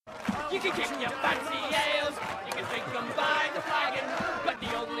can kick your fancy ales, you can drink them by the flagon, but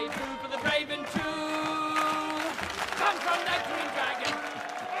the only brew for the brave and true comes from the Green Dragon.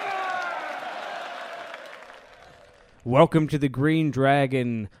 Welcome to the Green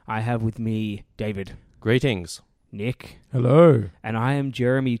Dragon. I have with me David, Greetings. Nick, Hello. and I am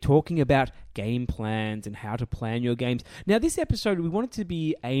Jeremy, talking about game plans and how to plan your games. Now, this episode, we want it to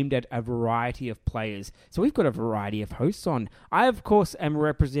be aimed at a variety of players. So we've got a variety of hosts on. I, of course, am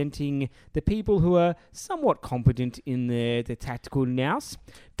representing the people who are somewhat competent in the tactical nous.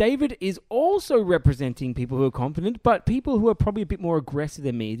 David is also representing people who are competent, but people who are probably a bit more aggressive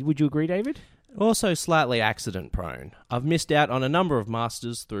than me. Would you agree, David? Also slightly accident prone. I've missed out on a number of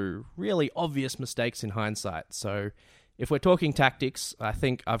masters through really obvious mistakes in hindsight. So if we're talking tactics, I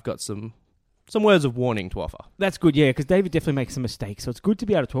think I've got some words of warning to offer. That's good, yeah, because David definitely makes some mistakes, so it's good to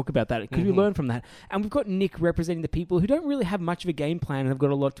be able to talk about that, because we learn from that. And we've got Nick representing the people who don't really have much of a game plan and have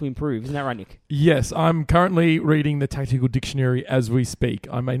got a lot to improve. Isn't that right, Nick? Yes, I'm currently reading the Tactical Dictionary as we speak.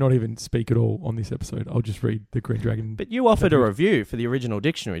 I may not even speak at all on this episode. I'll just read the Green Dragon. But you offered a review for the original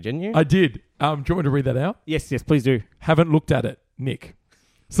dictionary, didn't you? I did. Do you want me to read that out? Yes, please do. Haven't looked at it, Nick.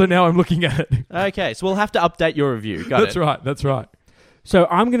 So now I'm looking at it. Okay, so we'll have to update your review. That's right. So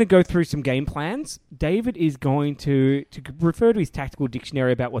I'm going to go through some game plans. David is going to refer to his tactical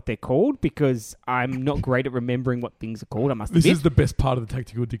dictionary about what they're called, because I'm not great at remembering what things are called, I must This admit. is the best part of the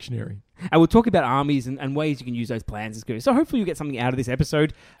Tactical Dictionary. And we'll talk about armies and ways you can use those plans as good. So hopefully you get something out of this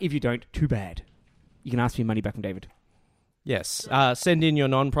episode. If you don't, too bad. You can ask for your money back from David. Yes. Send in your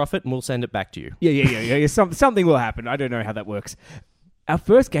non-profit and we'll send it back to you. Yeah. Something will happen. I don't know how that works. Our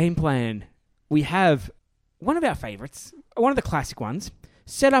first game plan, we have one of our favorites, one of the classic ones: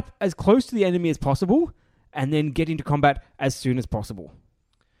 set up as close to the enemy as possible and then get into combat as soon as possible.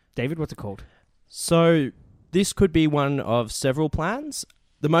 David, what's it called? So this could be one of several plans.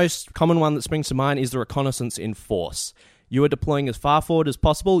 The most common one that springs to mind is the reconnaissance in force. You are deploying as far forward as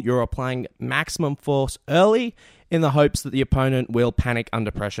possible. You're applying maximum force early in the hopes that the opponent will panic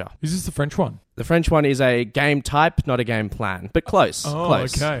under pressure. Is this the French one? The French one is a game type, not a game plan, but close. Oh,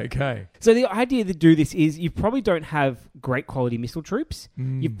 close. okay. So the idea to do this is you probably don't have great quality missile troops.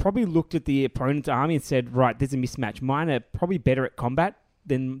 You've probably looked at the opponent's army and said, right, there's a mismatch. Mine are probably better at combat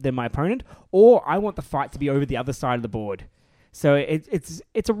than my opponent, or I want the fight to be over the other side of the board. So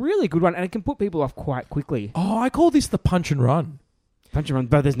it's a really good one, and it can put people off quite quickly. Oh, I call this the punch and run. Punch and run,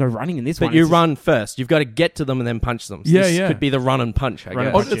 but there's no running in this one. But you It's run first. You've got to get to them and then punch them. So Yeah, this yeah. could be the run and punch, I Run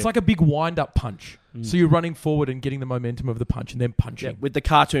and guess. punch. It's like a big wind-up punch. So you're running forward and getting the momentum of the punch and then Yeah, punching. with the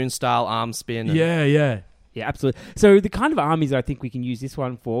cartoon-style arm spin. And Yeah. Yeah, absolutely. So the kind of armies I think we can use this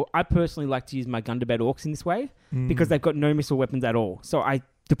one for, I personally like to use my Gundabad Orcs in this way, because they've got no missile weapons at all. So I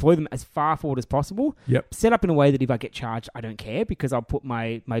deploy them as far forward as possible, Yep. set up in a way that if I get charged, I don't care, because I'll put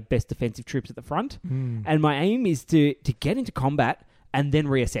my best defensive troops at the front. And my aim is to get into combat and then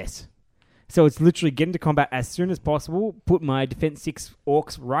reassess. So it's literally get into combat as soon as possible, put my Defense 6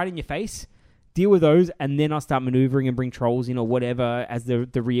 Orcs right in your face, deal with those, and then I'll start maneuvering and bring trolls in or whatever as the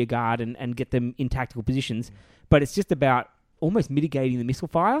rear guard and get them in tactical positions. But it's just about almost mitigating the missile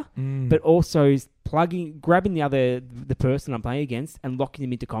fire, but also grabbing the person I'm playing against and locking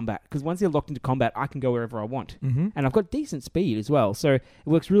them into combat. Because once they're locked into combat, I can go wherever I want. And I've got decent speed as well. So it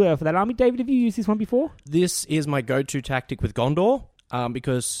works really well for that army. David, have you used this one before? This is my go-to tactic with Gondor,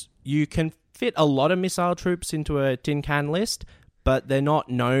 because you can fit a lot of missile troops into a tin can list, but they're not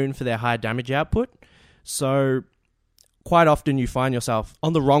known for their high damage output. So quite often you find yourself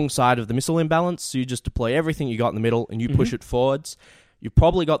on the wrong side of the missile imbalance, so you just deploy everything you got in the middle and you push it forwards. You've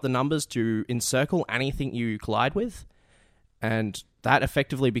probably got the numbers to encircle anything you collide with, and that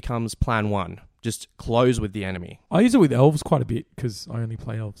effectively becomes plan one. Just close with the enemy. I use it with elves quite a bit because I only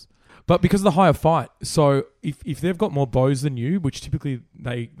play elves. But because of the higher fight, so if they've got more bows than you, which typically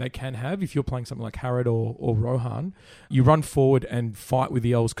they can have, if you're playing something like Harad or Rohan, you run forward and fight with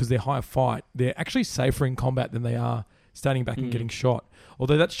the elves because they're higher fight. They're actually safer in combat than they are standing back and getting shot.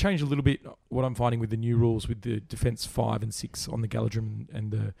 Although that's changed a little bit, what I'm finding with the new rules with the Defense 5 and 6 on the Galadrim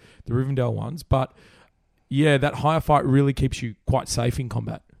and the Rivendell ones. But yeah, that higher fight really keeps you quite safe in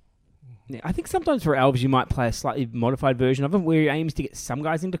combat. Yeah, I think sometimes for elves you might play a slightly modified version of them where your aim is to get some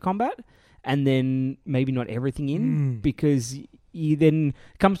guys into combat and then maybe not everything in, because you then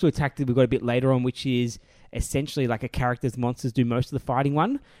comes to a tactic we've got a bit later on, which is essentially like a character's monsters do most of the fighting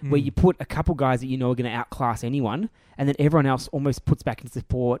one, where you put a couple guys that you know are going to outclass anyone, and then everyone else almost puts back into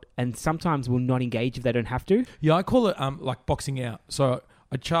support and sometimes will not engage if they don't have to. Yeah, I call it like boxing out. So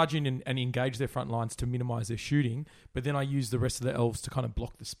I charge in and engage their front lines to minimize their shooting, but then I use the rest of the elves to kind of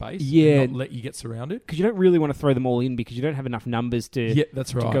block the space. Yeah. And not let you get surrounded. Because you don't really want to throw them all in because you don't have enough numbers to, Yeah,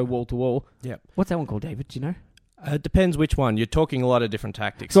 that's right. to go wall to wall. Yep. What's that one called, David? Do you know? It depends which one. You're talking a lot of different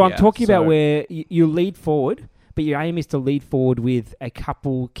tactics. So I'm here. talking about So- where you lead forward, but your aim is to lead forward with a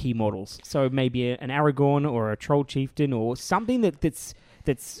couple key models. So maybe an Aragorn or a Troll Chieftain or something that's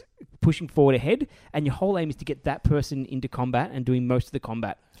pushing forward ahead, and your whole aim is to get that person into combat and doing most of the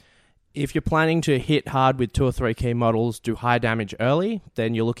combat. If you're planning to hit hard with 2 or 3 key models, do high damage early,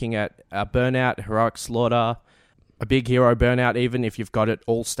 then you're looking at a Burnout, Heroic Slaughter, a big hero Burnout, even if you've got it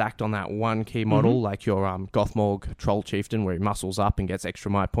all stacked on that one key model, like your Gothmorg Troll Chieftain, where he muscles up and gets extra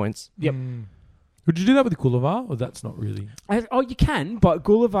might points. Yep. Would you do that with Gulliver, or that's not really? You can, but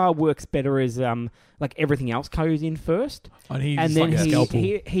Gulliver works better as like everything else goes in first, And, he's and then like a scalpel.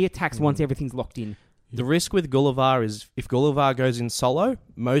 he attacks once everything's locked in. The risk with Gulliver is if Gulliver goes in solo,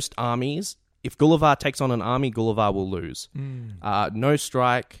 most armies, if Gulliver takes on an army, Gulliver will lose. No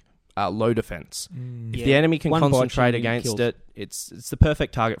strike, low defense. If Yeah. the enemy can One botch concentrate and you're against killed. it, it's the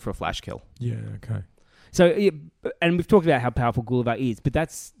perfect target for a flash kill. Yeah, okay. So, and we've talked about how powerful Gulliver is, but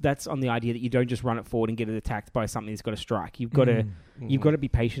that's on the idea that you don't just run it forward and get it attacked by something that's got a strike. You've got to be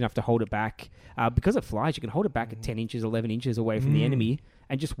patient enough to hold it back. Because it flies, you can hold it back at 10 inches, 11 inches away from the enemy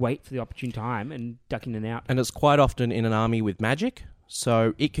and just wait for the opportune time and duck in and out. And it's quite often in an army with magic,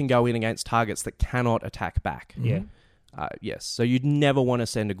 so it can go in against targets that cannot attack back. Yeah. Yes, so you'd never want to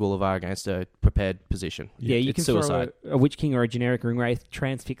send a Gulliver against a prepared position. Yeah, you It's can suicide. throw a Witch King or a generic Ring Wraith,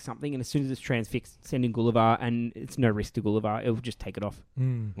 transfix something, and as soon as it's transfixed, send in Gulliver, and it's no risk to Gulliver. It'll just take it off.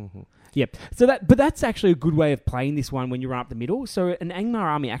 Yep. So but that's actually a good way of playing this one when you run up the middle. So an Angmar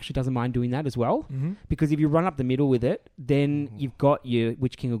army actually doesn't mind doing that as well, because if you run up the middle with it, then you've got your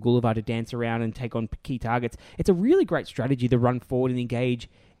Witch King or Gulliver to dance around and take on key targets. It's a really great strategy to run forward and engage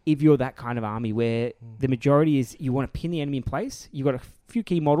if you're that kind of army where the majority is you want to pin the enemy in place. You've got a few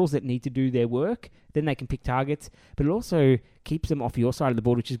key models that need to do their work, then they can pick targets, but it also keeps them off your side of the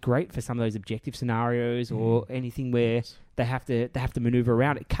board, which is great for some of those objective scenarios or anything where they have to maneuver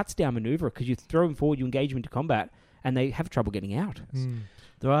around. It cuts down maneuver because you throw them forward, you engage them into combat, and they have trouble getting out.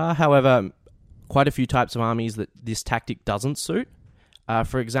 There are, however, quite a few types of armies that this tactic doesn't suit.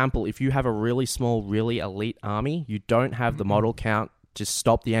 For example, if you have a really small, really elite army, you don't have the model count to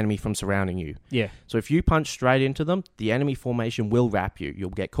stop the enemy from surrounding you. Yeah. So if you punch straight into them, the enemy formation will wrap you.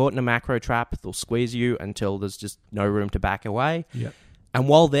 You'll get caught in a macro trap. They'll squeeze you until there's just no room to back away. Yeah. And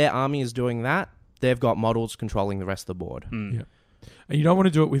while their army is doing that, they've got models controlling the rest of the board. Yeah. And you don't want to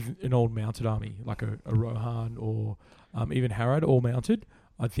do it with an old mounted army, like a Rohan or even Harad, all mounted.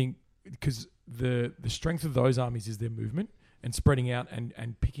 I think because the strength of those armies is their movement and spreading out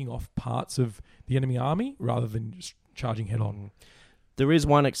and picking off parts of the enemy army rather than just charging head on. There is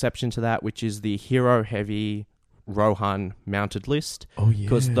one exception to that, which is the hero-heavy Rohan mounted list. Oh, yeah.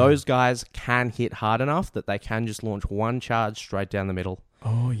 Because those guys can hit hard enough that they can just launch one charge straight down the middle.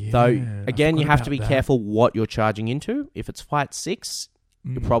 Oh, yeah. Though, again, I you forgot have to be about that. careful what you're charging into. If it's fight 6,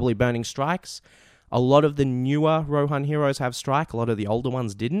 you're probably burning strikes. A lot of the newer Rohan heroes have strike. A lot of the older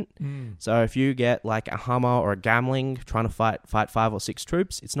ones didn't. So if you get like a Hummer or a Gamling trying to fight 5 or 6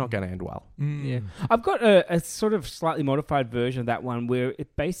 troops, it's not going to end well. Yeah, I've got a sort of slightly modified version of that one where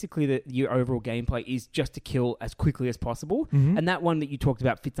it basically your overall gameplay is just to kill as quickly as possible, and that one that you talked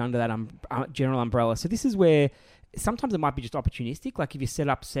about fits under that general umbrella. So this is where sometimes it might be just opportunistic. Like if you set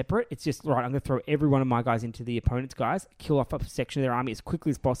up separate, it's just right. I'm going to throw every one of my guys into the opponent's guys, kill off a section of their army as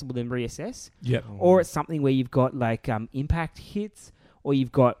quickly as possible, then reassess. Yep. Or it's something where you've got like impact hits, or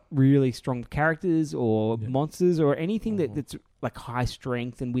you've got really strong characters or monsters or anything that's like high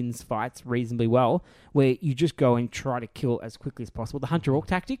strength and wins fights reasonably well, where you just go and try to kill as quickly as possible. The Hunter Orc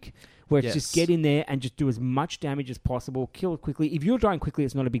tactic, where it's just get in there and just do as much damage as possible, kill it quickly. If you're dying quickly,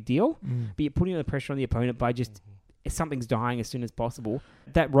 it's not a big deal, but you're putting the pressure on the opponent by just if something's dying as soon as possible.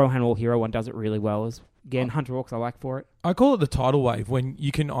 That Rohan All-Hero one does it really well. Again, Hunter Orcs I like for it. I call it the tidal wave, when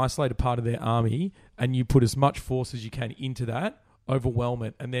you can isolate a part of their army and you put as much force as you can into that, overwhelm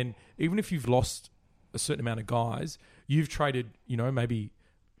it, and then even if you've lost a certain amount of guys, you've traded, maybe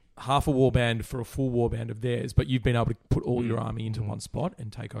half a warband for a full warband of theirs, but you've been able to put all your army into one spot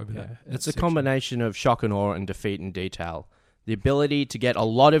and take over that. It's a combination of shock and awe and defeat in detail. The ability to get a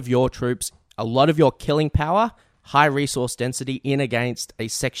lot of your troops, a lot of your killing power, high resource density in against a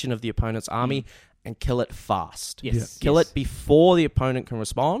section of the opponent's army and kill it fast. Yes. Kill it before the opponent can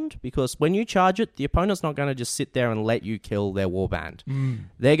respond, because when you charge it, the opponent's not going to just sit there and let you kill their warband.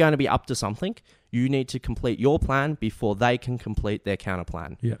 They're going to be up to something. You need to complete your plan before they can complete their counter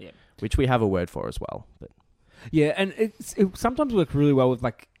plan, Yeah. which we have a word for as well. But Yeah, and it sometimes works really well with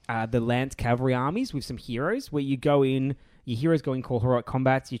like the Lance Cavalry armies with some heroes, where you go in, your heroes go in, call heroic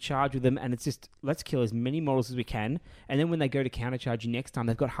combats, you charge with them, and it's just, let's kill as many models as we can, and then when they go to countercharge you next time,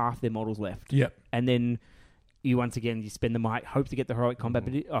 they've got half their models left. Yep. And then you once again, you spend the might, hope to get the heroic combat,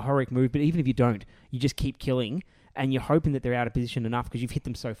 but a heroic move, but even if you don't, you just keep killing, and you're hoping that they're out of position enough because you've hit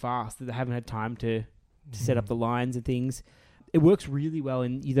them so fast that they haven't had time to set up the lines and things. It works really well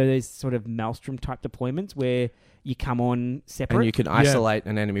in those sort of Maelstrom type deployments where you come on separate. And you can isolate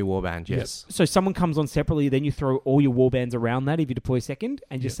an enemy warband, yes. So someone comes on separately, then you throw all your warbands around that if you deploy second,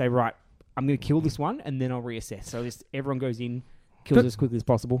 and just say, right, I'm going to kill this one, and then I'll reassess. So just everyone goes in, kills as quickly as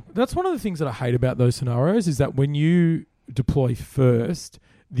possible. That's one of the things that I hate about those scenarios is that when you deploy first,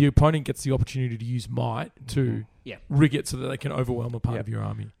 the opponent gets the opportunity to use might to rig it so that they can overwhelm a part of your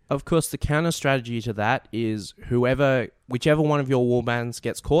army. Of course, the counter strategy to that is whichever one of your warbands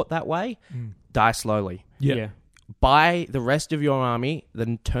gets caught that way, die slowly. Yeah. Buy the rest of your army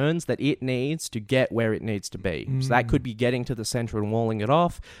the turns that it needs to get where it needs to be. So that could be getting to the center and walling it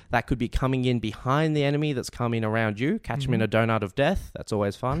off. That could be coming in behind the enemy that's coming around you. Catch them in a donut of death. That's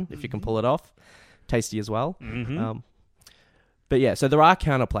always fun if you can pull it off. Tasty as well. But yeah, so there are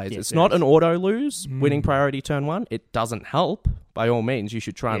counterplays. It's not an auto lose, winning priority turn 1. It doesn't help. By all means, you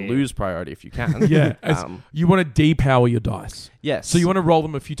should try and lose priority if you can. You want to depower your dice. Yes. So you want to roll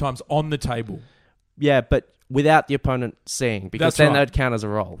them a few times on the table. Yeah, but without the opponent seeing, because then they'd count as a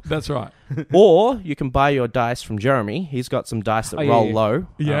roll. That's right. Or you can buy your dice from Jeremy. He's got some dice that roll low.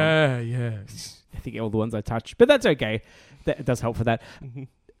 I think all the ones I touch, but that's okay. That does help for that.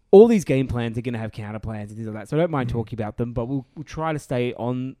 All these game plans are going to have counter plans and things like that, so I don't mind talking about them, but we'll try to stay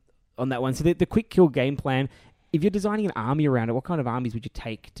on that one. So the quick kill game plan, if you're designing an army around it, what kind of armies would you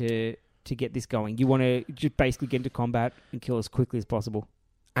take to get this going? You want to just basically get into combat and kill as quickly as possible.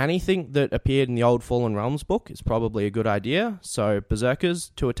 Anything that appeared in the old Fallen Realms book is probably a good idea. So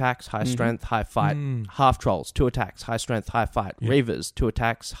Berserkers, 2 attacks, high strength, high fight. Half Trolls, 2 attacks, high strength, high fight. Reavers, 2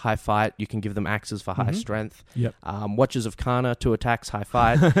 attacks, high fight. You can give them axes for high strength. Watchers of Kana, 2 attacks, high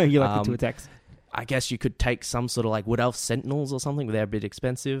fight. You like the 2 attacks? I guess you could take some sort of like Wood Elf Sentinels or something, but they're a bit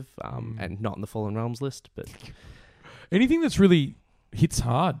expensive and not in the Fallen Realms list. But anything that's really hits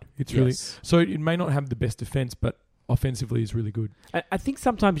hard. It's really so it may not have the best defense, but offensively is really good. I think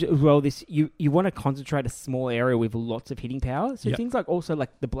sometimes as well, you want to concentrate a small area with lots of hitting power. So things like also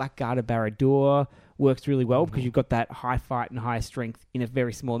like the Blackguard of Barad-dûr works really well because you've got that high fight and high strength in a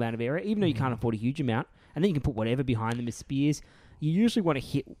very small amount of area, even though you can't afford a huge amount. And then you can put whatever behind them as spears. You usually want to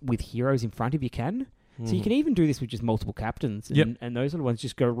hit with heroes in front if you can. So you can even do this with just multiple captains and those sort of ones.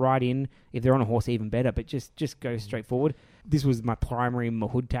 Just go right in. If they're on a horse, even better. But just go straight forward. This was my primary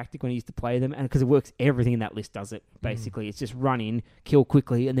Mahud tactic when I used to play them, and because it works, everything in that list does it. Basically, it's just run in, kill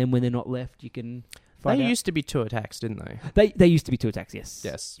quickly, and then when they're not left, you can. They used to be 2 attacks, didn't they? They used to be 2 attacks.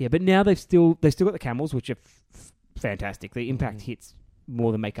 Yes. Yeah, but now they've still got the camels, which are fantastic. The impact hits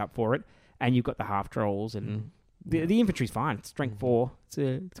more than make up for it, and you've got the half trolls and the infantry's fine. It's strength 4.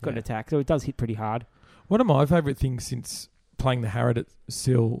 It's got an attack, so it does hit pretty hard. One of my favourite things since playing the Harrod at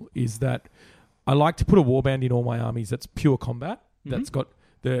Sill is that I like to put a warband in all my armies that's pure combat. That's got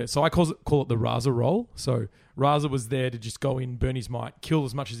so I call it the Raza roll. So Raza was there to just go in, burn his might, kill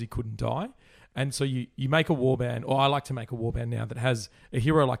as much as he could and die. And so you make a warband, or I like to make a warband now that has a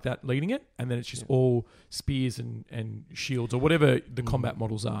hero like that leading it, and then it's just all spears and shields or whatever the combat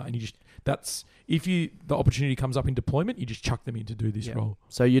models are. And you just if the opportunity comes up in deployment, you just chuck them in to do this role.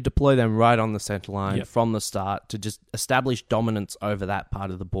 So you deploy them right on the center line from the start to just establish dominance over that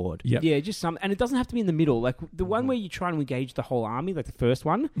part of the board. Yeah, just some, and it doesn't have to be in the middle. Like the one where you try and engage the whole army, like the first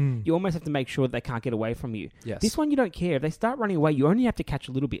one, you almost have to make sure that they can't get away from you. Yes. This one you don't care. If they start running away, you only have to catch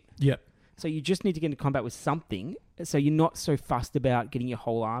a little bit. Yeah. So you just need to get into combat with something, so you're not so fussed about getting your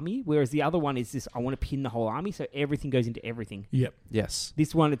whole army, whereas the other one is this, I want to pin the whole army, so everything goes into everything. Yep. Yes.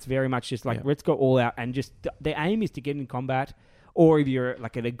 This one, it's very much just like, let's go all out, and just, the aim is to get in combat, or if you're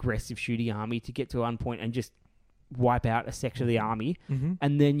like an aggressive shooting army, to get to one point and just wipe out a section of the army,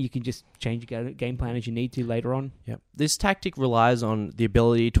 and then you can just change your game plan as you need to later on. Yep. This tactic relies on the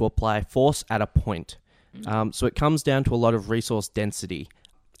ability to apply force at a point. So it comes down to a lot of resource density.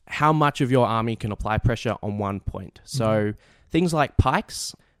 How much of your army can apply pressure on one point. So things like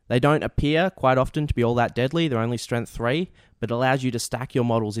pikes, they don't appear quite often to be all that deadly. They're only strength 3, but it allows you to stack your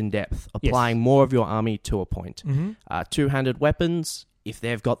models in depth, applying more of your army to a point. Two-handed weapons, if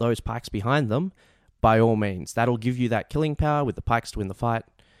they've got those pikes behind them, by all means. That'll give you that killing power with the pikes to win the fight.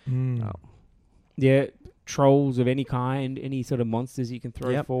 Yeah, trolls of any kind, any sort of monsters you can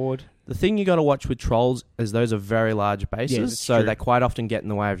throw forward. The thing you got to watch with trolls is those are very large bases, so true. they quite often get in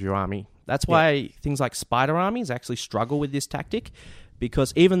the way of your army. That's why things like spider armies actually struggle with this tactic,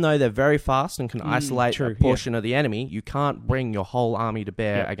 because even though they're very fast and can isolate true, a portion of the enemy, you can't bring your whole army to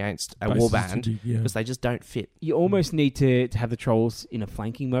bear against a Bases warband to- yeah. because they just don't fit. You almost need to have the trolls in a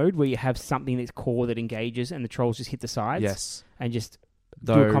flanking mode where you have something that's core that engages and the trolls just hit the sides Yes. and just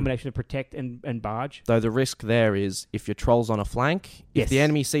do Though, a combination of protect and barge. though the risk there is if your troll's on a flank, if Yes. the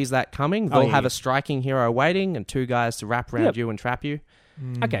enemy sees that coming, Oh, they'll yeah, have yeah. a striking hero waiting and 2 guys to wrap around Yep. you and trap you.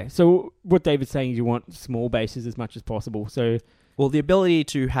 Okay, so what David's saying is you want small bases as much as possible. So Well, the ability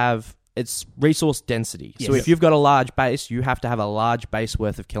to have its resource density. So Yes. if you've got a large base, you have to have a large base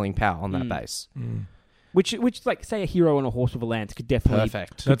worth of killing power on that Mm. base. which like say a hero on a horse with a lance could definitely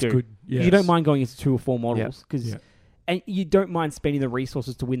Perfect. could That's do. good. Yeah. You don't mind going into 2 or 4 models because. Yeah. And you don't mind spending the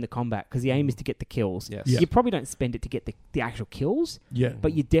resources to win the combat because the aim is to get the kills. Yes. Yeah. You probably don't spend it to get the actual kills, Yeah.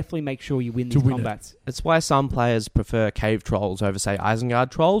 but you definitely make sure you win To these win it. combats. It's why some players prefer cave trolls over, say, Isengard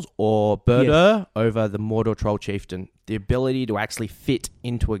trolls or Birder over the Mordor troll chieftain. The ability to actually fit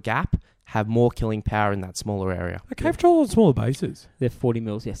into a gap, have more killing power in that smaller area. A cave troll on smaller bases. They're 40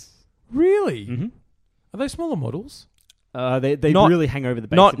 mils, yes. Really? Mm-hmm. Are they smaller models? They Not- really hang over the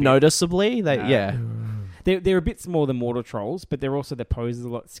base. Not a bit. noticeably. They No. yeah. They're a bit smaller than Mortal Trolls, but they're also their poses a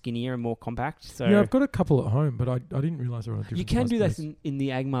lot skinnier and more compact. So Yeah, I've got a couple at home, but I didn't realise they were on a different you can size do this base. in the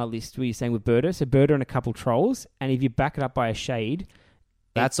Agmar list where you're saying with Birder. So Birder and a couple Trolls, and if you back it up by a Shade,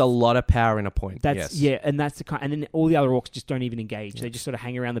 That's a lot of power in a point. that's yes. and that's the kind. And then all the other orcs just don't even engage. They just sort of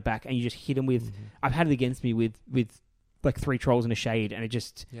hang around the back, and you just hit them with. I've had it against me with like 3 Trolls and a Shade, and it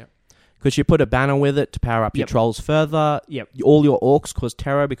just Because you put a banner with it to power up your Yep. trolls further. Yep. All your orcs cause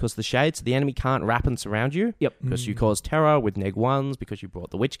terror because of the shade, so the enemy can't wrap and surround you. Yep. Because you cause terror with neg-1s because you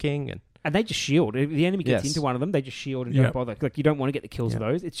brought the Witch King. And they just shield. If the enemy gets Yes. into one of them, they just shield and Yep. don't bother. Like you don't want to get the kills of Yep.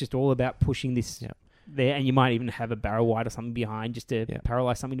 those. It's just all about pushing this Yep. there, and you might even have a barrow wide or something behind just to Yep.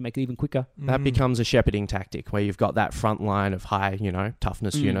 paralyze something to make it even quicker. that becomes a shepherding tactic where you've got that front line of high,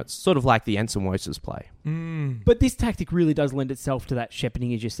 toughness units, sort of like the Ensign Woses play. But this tactic really does lend itself to that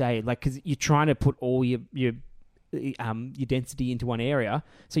shepherding, as you say, like because you're trying to put all your density into one area,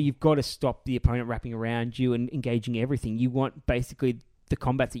 so you've got to stop the opponent wrapping around you and engaging everything. You want basically the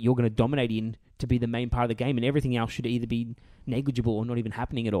combats that you're going to dominate in to be the main part of the game, and everything else should either be negligible or not even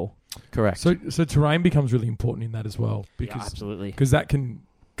happening at all. Correct. So terrain becomes really important in that as well because Absolutely. that can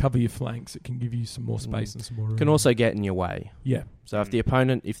cover your flanks. It can give you some more space and some more room. can also get in your way. yeah. So if the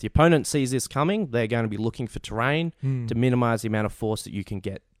opponent sees this coming, they're going to be looking for terrain to minimize the amount of force that you can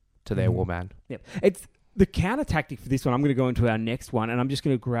get to their warband. Yep. It's the counter tactic for this one. I'm going to go into our next one, and I'm just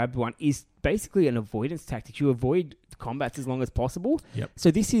going to grab one. Is basically an avoidance tactic. You avoid combats as long as possible. Yep.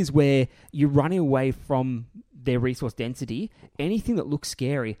 So this is where you're running away from their resource density. Anything that looks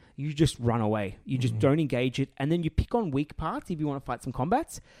scary, you just run away. You just don't engage it, and then you pick on weak parts if you want to fight some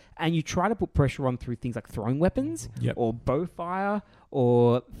combats, and you try to put pressure on through things like throwing weapons Yep. or bow fire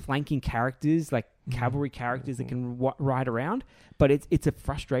or flanking characters like cavalry characters that can ride around. But it's a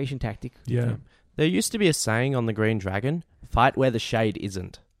frustration tactic. Yeah. There used to be a saying on the Green Dragon, fight where the shade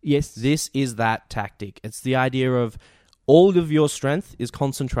isn't. Yes. This is that tactic. It's the idea of all of your strength is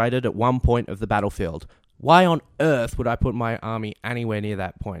concentrated at one point of the battlefield. Why on earth would I put my army anywhere near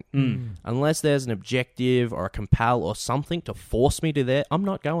that point? Unless there's an objective or a compel or something to force me to there, I'm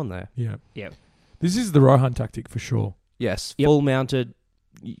not going there. Yeah. Yeah. This is the Rohan tactic for sure. Yes, Yep. full mounted.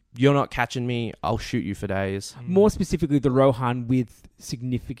 You're not catching me. I'll shoot you for days. More specifically, the Rohan with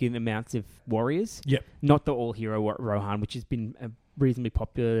significant amounts of warriors. Yep. Not the all-hero Rohan, which has been a reasonably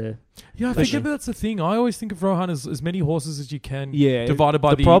popular. Yeah, I Especially- think that's the thing. I always think of Rohan as many horses as you can, Yeah. divided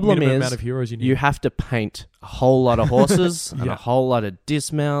by The the problem minimum is amount of heroes you need. You have to paint a whole lot of horses and Yeah. a whole lot of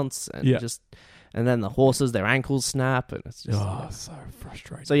dismounts and Yeah. and then the horses, their ankles snap and it's just so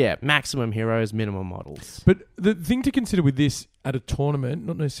frustrating. so yeah, maximum heroes, minimum models. But the thing to consider with this at a tournament,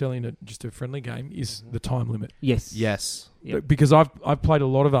 not necessarily in just a friendly game, is the time limit. Yes. Yes. Yep. Because I've played a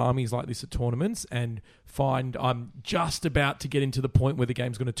lot of armies like this at tournaments and find I'm just about to get into the point where the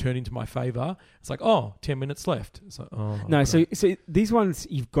game's going to turn into my favour. It's like, 10 minutes left. It's like, No, so these ones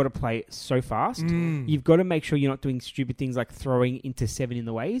you've got to play so fast. You've got to make sure you're not doing stupid things like throwing into 7 in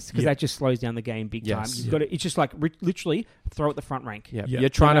the ways because Yeah. that just slows down the game big time. Yes. You've got to. It's just like literally throw at the front rank. Yeah. Yeah. You're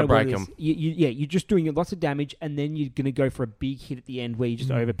trying No to matter break what it them. is. You're just doing lots of damage, and then you're going to go for a big hit at the end where you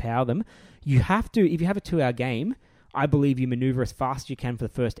just overpower them. You have to, if you have a 2-hour game, I believe you maneuver as fast as you can for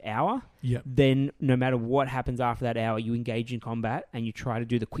the first hour. Yeah. Then, no matter what happens after that hour, you engage in combat and you try to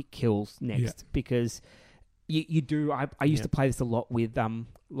do the quick kills next because You do. I used to play this a lot with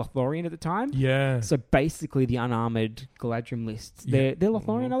Lothlorien at the time. Yeah. So basically, the unarmored Galadrim lists, they're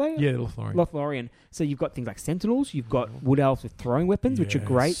Lothlorien, are they? Yeah, Lothlorien. Lothlorien. So you've got things like Sentinels, you've got Wood Elves with throwing weapons, which are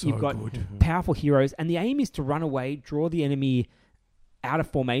great. so You've got good. powerful heroes, and the aim is to run away, draw the enemy out of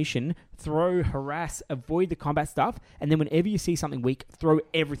formation, throw, harass, avoid the combat stuff, and then whenever you see something weak, throw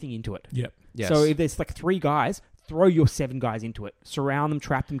everything into it. Yep. Yes. So if there's like 3 guys, throw your 7 guys into it. Surround them,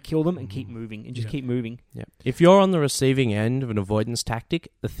 trap them, kill them, and keep moving, and just keep moving. Yeah. If you're on the receiving end of an avoidance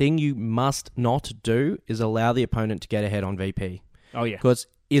tactic, the thing you must not do is allow the opponent to get ahead on VP. Oh, yeah. Because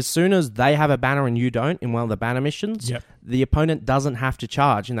as soon as they have a banner and you don't in one of the banner missions, the opponent doesn't have to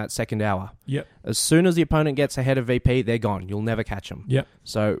charge in that second hour. Yep. As soon as the opponent gets ahead of VP, they're gone. You'll never catch them. Yep.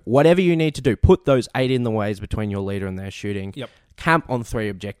 So whatever you need to do, put those 8 in the ways between your leader and their shooting. Yep. Camp on 3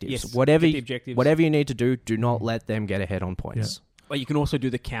 objectives. Yes, Whatever get the objectives. whatever you need to do not let them get ahead on points. But you can also do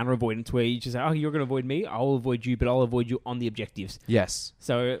the counter avoidance where you just say, oh, you're going to avoid me, I'll avoid you, but I'll avoid you on the objectives. Yes.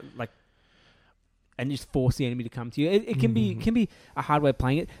 So, like, and just force the enemy to come to you. It can be a hard way of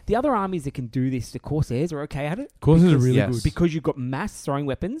playing it. The other armies that can do this, the Corsairs, are okay at it. Corsairs are really Yes. good. Because you've got mass throwing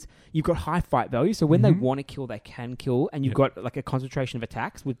weapons, you've got high fight value, so when they want to kill, they can kill, and you've got like a concentration of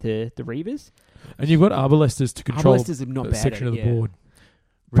attacks with the Reavers. And you've got Arbalesters to control Arbalesters are not a bad section at of it, the yeah. board.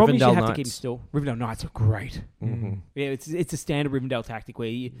 Probably you Rivendell have to Knights. keep them still. Rivendell Knights are great. Mm-hmm. Yeah, it's a standard Rivendell tactic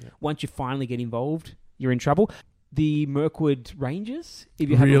where once you finally get involved, you're in trouble. The Mirkwood Rangers, if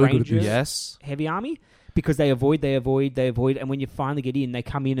you have Really a good at Ranger this. Yes. heavy army, because they avoid, and when you finally get in, they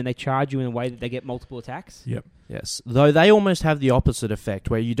come in and they charge you in a way that they get multiple attacks. Yep. Yes. Though they almost have the opposite effect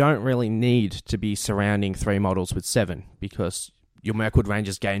where you don't really need to be surrounding 3 models with 7 because your Mirkwood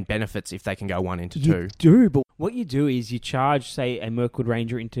Rangers gain benefits if they can go 1 into 2. You do, but what you do is you charge, say, a Mirkwood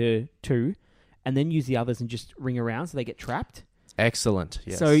Ranger into 2, and then use the others and just ring around so they get trapped. Excellent.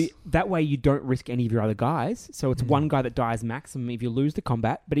 Yes. So that way you don't risk any of your other guys. So it's one guy that dies maximum if you lose the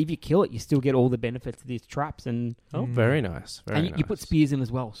combat, but if you kill it, you still get all the benefits of these traps. And very nice. Very you put nice. spears in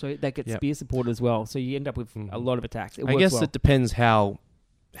as well, so that gets spear support as well. So you end up with a lot of attacks. It I works guess well. it depends how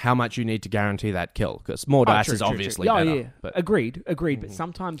much you need to guarantee that kill because more dice True, is true, obviously true. better. Yeah. But Agreed. But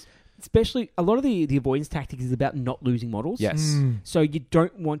sometimes, especially a lot of the avoidance tactics is about not losing models. yes. So you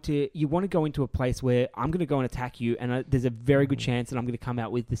don't want to. You want to go into a place where I'm going to go and attack you, and there's a very good chance that I'm going to come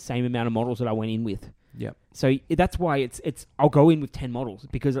out with the same amount of models that I went in with. Yep. So that's why it's. I'll go in with 10 models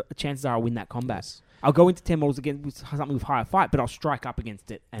because chances are I'll win that combat. Yes. I'll go into 10 models again with something with higher fight, but I'll strike up against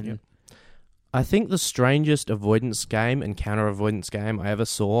it. And I think the strangest avoidance game and counter avoidance game I ever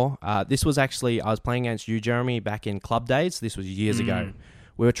saw. This was actually I was playing against you, Jeremy, back in club days. This was years ago.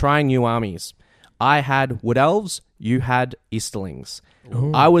 We were trying new armies. I had Wood Elves. You had Easterlings.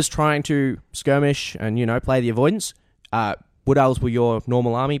 Ooh. I was trying to skirmish and play the avoidance. Wood Elves were your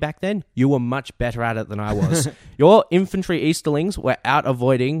normal army back then. You were much better at it than I was. Your infantry Easterlings were out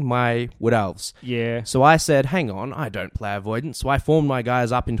avoiding my Wood Elves. yeah. So I said, hang on, I don't play avoidance. So I formed my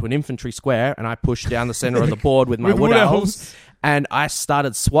guys up into an infantry square and I pushed down the center of the board with my With Wood Wood Elves. Elves. And I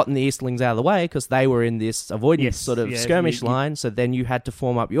started swatting the Easterlings out of the way because they were in this avoidance Yes, sort of yeah, skirmish you- line. So then you had to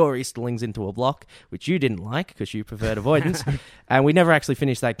form up your Easterlings into a block, which you didn't like because you preferred avoidance. And we never actually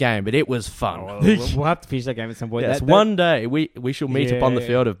finished that game, but it was fun. We'll have to finish that game at some point. Yes, That- one day we shall meet upon the Yeah.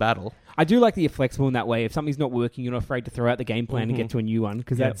 field of battle. I do like that you're flexible in that way. If something's not working, you're not afraid to throw out the game plan and Mhm. get to a new one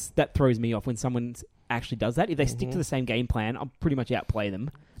because Yep. that throws me off when someone actually does that. If they stick to the same game plan, I'll pretty much outplay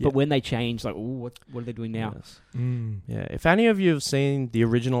them. But when they change, like, ooh, what are they doing now? Yes. Mm. Yeah, if any of you have seen the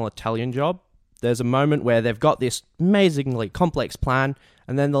original Italian Job, there's a moment where they've got this amazingly complex plan,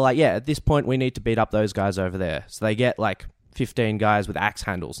 and then they're like, yeah, at this point we need to beat up those guys over there. So they get like 15 guys with axe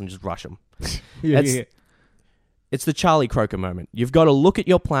handles and just rush them. That's- It's the Charlie Croker moment. You've got to look at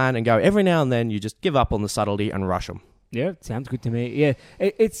your plan and go, every now and then you just give up on the subtlety and rush them. Yeah, sounds good to me. Yeah,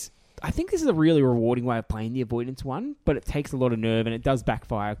 it's. I think this is a really rewarding way of playing the avoidance one, but it takes a lot of nerve and it does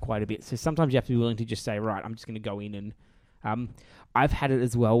backfire quite a bit. So sometimes you have to be willing to just say, right, I'm just going to go in and. I've had it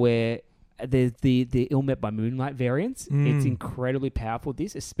as well where there's the Ill Met by Moonlight variants. It's incredibly powerful.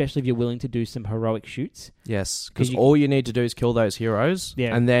 This, especially if you're willing to do some heroic shoots. Yes, because you- all you need to do is kill those heroes,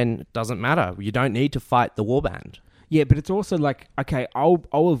 Yeah. and then it doesn't matter. You don't need to fight the warband. Yeah, but it's also like, okay, I'll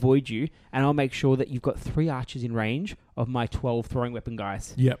avoid you, and I'll make sure that you've got 3 archers in range of my 12 throwing weapon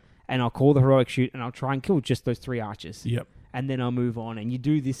guys. Yep. And I'll call the heroic shoot, and I'll try and kill just those 3 archers. Yep. And then I'll move on. And you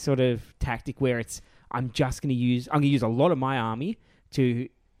do this sort of tactic where it's, I'm going to use a lot of my army to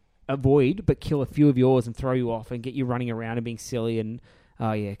avoid, but kill a few of yours and throw you off and get you running around and being silly. And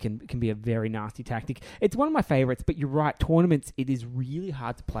it can be a very nasty tactic. It's one of my favorites, but you're right. Tournaments, it is really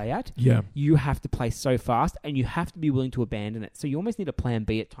hard to play at. Yeah. You have to play so fast, and you have to be willing to abandon it. So you almost need a plan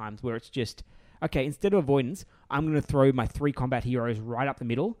B at times where it's just, okay, instead of avoidance, I'm going to throw my 3 combat heroes right up the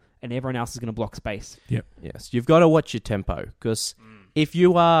middle, and everyone else is going to block space. Yes, you've got to watch your tempo, because if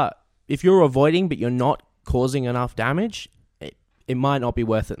you're avoiding but you're not causing enough damage, it might not be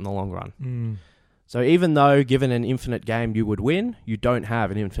worth it in the long run. So even though given an infinite game you would win, you don't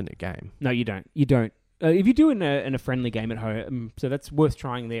have an infinite game. No, you don't. You don't. If you do in a friendly game at home, so that's worth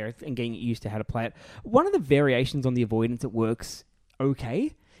trying there and getting used to how to play it. One of the variations on the avoidance that works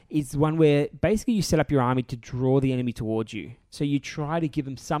okay is one where basically you set up your army to draw the enemy towards you. So you try to give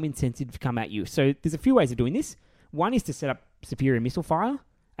them some incentive to come at you. So there's a few ways of doing this. One is to set up superior missile fire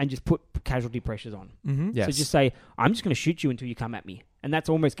and just put casualty pressures on. Yes. So just say, I'm just going to shoot you until you come at me. And that's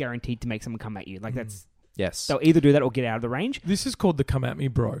almost guaranteed to make someone come at you. Like that's... Yes. They'll either do that or get out of the range. This is called the come at me,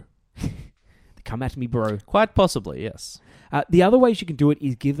 bro. Come at me, bro. Quite possibly, yes. The other ways you can do it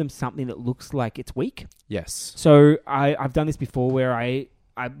is give them something that looks like it's weak. Yes. So I've done this before where I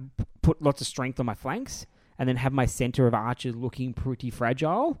put lots of strength on my flanks and then have my center of archers looking pretty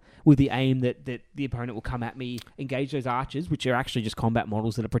fragile with the aim that the opponent will come at me, engage those archers, which are actually just combat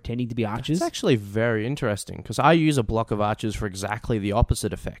models that are pretending to be archers. It's actually very interesting, because I use a block of archers for exactly the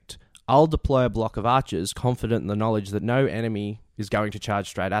opposite effect. I'll deploy a block of archers confident in the knowledge that no enemy is going to charge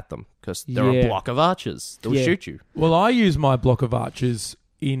straight at them, because they're a block of archers. They'll shoot you. Well, I use my block of archers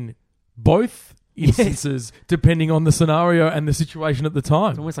in both instances, depending on the scenario and the situation at the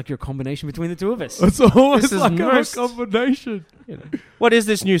time. It's almost like you're a combination between the two of us. It's almost This is like most- a combination. What is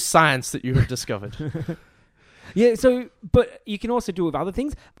this new science that you have discovered? Yeah, but you can also do it with other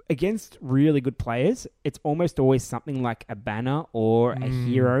things. Against really good players, it's almost always something like a banner or a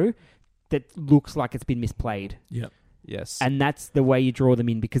hero that looks like it's been misplayed. Yeah. Yes. And that's the way you draw them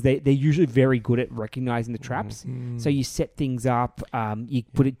in, because they're usually very good at recognizing the traps. So you set things up, you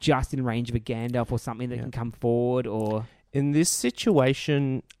put it just in range of a Gandalf or something that can come forward. Or In this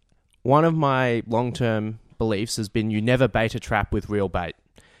situation, one of my long-term beliefs has been you never bait a trap with real bait.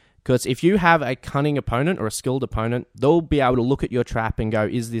 Because if you have a cunning opponent or a skilled opponent, they'll be able to look at your trap and go,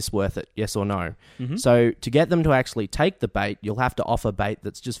 is this worth it? Yes or no? So to get them to actually take the bait, you'll have to offer bait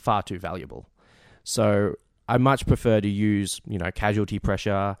that's just far too valuable. So I much prefer to use, casualty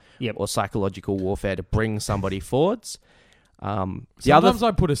pressure or psychological warfare to bring somebody forwards. Sometimes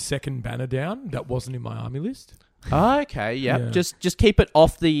I put a second banner down that wasn't in my army list. Okay, Yeah. Just keep it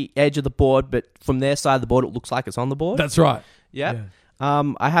off the edge of the board, but from their side of the board, it looks like it's on the board. That's right. Yep. Yeah.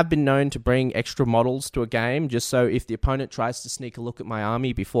 I have been known to bring extra models to a game, just so if the opponent tries to sneak a look at my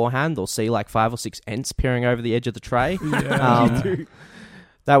army beforehand, they'll see like 5 or 6 Ents peering over the edge of the tray.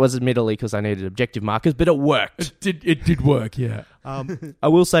 That was admittedly because I needed objective markers, but it worked. It did work, yeah. I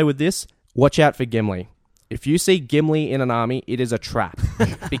will say with this, watch out for Gimli. If you see Gimli in an army, it is a trap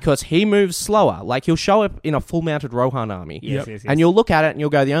because he moves slower. Like he'll show up in a full-mounted Rohan army, yes. and you'll look at it and you'll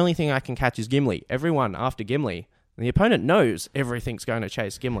go, the only thing I can catch is Gimli. Everyone after Gimli. And the opponent knows everything's going to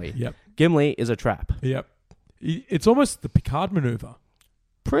chase Gimli. Yep. Gimli is a trap. Yep. It's almost the Picard maneuver.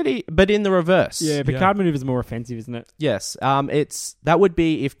 Pretty, but in the reverse. yeah, Picard maneuver is more offensive, isn't it? Yes. That would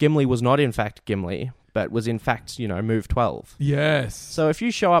be if Gimli was not in fact Gimli, but was in fact, move 12. Yes. So if you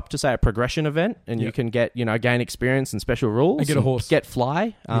show up to, say, a progression event and you can get, gain experience and special rules. And get a horse. Get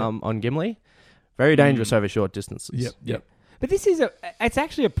fly on Gimli. Very dangerous over short distances. Yep. But it's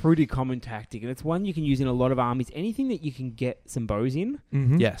actually a pretty common tactic, and it's one you can use in a lot of armies. Anything that you can get some bows in,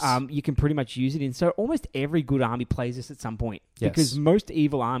 Yes. you can pretty much use it in. So almost every good army plays this at some point. Yes. Because most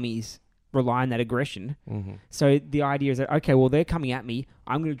evil armies rely on that aggression. So the idea is that, okay, well, they're coming at me.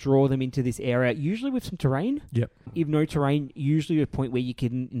 I'm going to draw them into this area, usually with some terrain. Yep. If no terrain, usually a point where you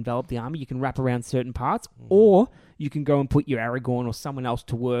can envelop the army. You can wrap around certain parts, or you can go and put your Aragorn or someone else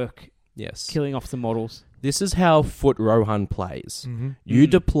to work, Yes. killing off some models. This is how Foot Rohan plays. You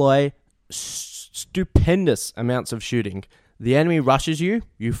deploy stupendous amounts of shooting. The enemy rushes you,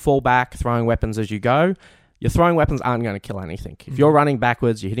 you fall back, throwing weapons as you go. Your throwing weapons aren't going to kill anything. If you're running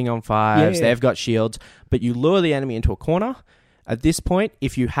backwards, you're hitting on fives, they've got shields, but you lure the enemy into a corner. At this point,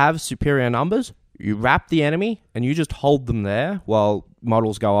 if you have superior numbers, you wrap the enemy and you just hold them there while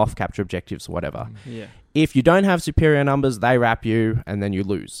models go off, capture objectives, whatever. Yeah. If you don't have superior numbers, they wrap you and then you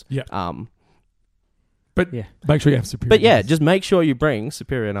lose. Yeah. But Make sure you have superior. But yeah, numbers. just make sure you bring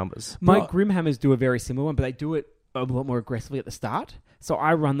superior numbers. My But- Grimhammers do a very similar one, but they do it a lot more aggressively at the start. So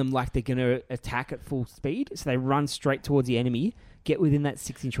I run them like they're going to attack at full speed. So they run straight towards the enemy, get within that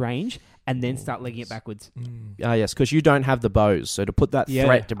 6-inch range, and then start legging it backwards. Yes, because you don't have the bows. So to put that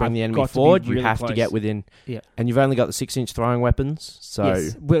threat to bring I've the enemy got to be forward, you really have to close. get within. Yeah. And you've only got the 6-inch throwing weapons. So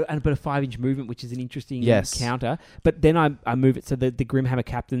Yes, but a 5-inch movement, which is an interesting Yes. counter. But then I move it so that the Grimhammer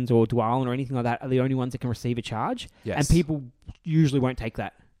captains or Dwalin or anything like that are the only ones that can receive a charge. Yes. And people usually won't take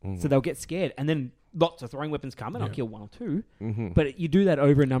that. So they'll get scared, and then lots of throwing weapons come, and I'll kill one or two. Mm-hmm. But you do that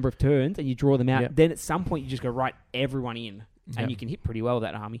over a number of turns, and you draw them out. Yep. Then at some point, you just go right everyone in, and Yep. you can hit pretty well with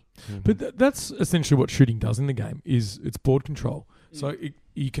that army. But that's essentially what shooting does in the game. Is it's board control. So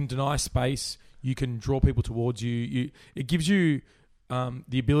you can deny space. You can draw people towards you. It gives you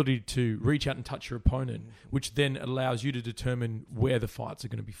the ability to reach out and touch your opponent, which then allows you to determine where the fights are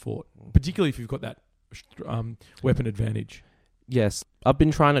going to be fought, particularly if you've got that weapon advantage. Yes. I've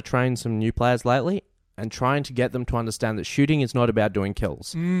been trying to train some new players lately and trying to get them to understand that shooting is not about doing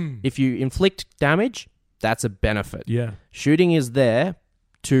kills. If you inflict damage, that's a benefit. Yeah. Shooting is there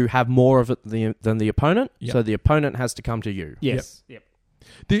to have more of it than the opponent, Yep. so the opponent has to come to you. Yes. Yep.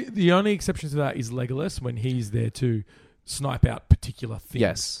 The only exception to that is Legolas when he's there to snipe out particular things.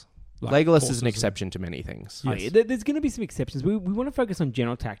 Yes. like Legolas is forces an and- exception to many things. Oh, Yes. yeah. There's going to be some exceptions. We want to focus on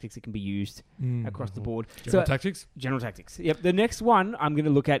general tactics that can be used across the board. General tactics. General tactics. Yep. The next one I'm going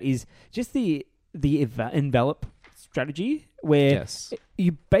to look at is just the envelop strategy, where Yes.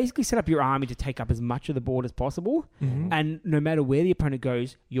 you basically set up your army to take up as much of the board as possible, and no matter where the opponent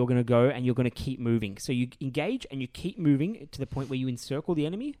goes, you're going to go and you're going to keep moving. So you engage and you keep moving to the point where you encircle the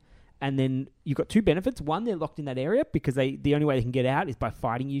enemy, and then you've got two benefits. One, they're locked in that area because the only way they can get out is by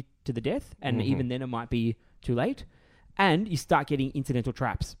fighting you to the death, and even then it might be too late. And you start getting incidental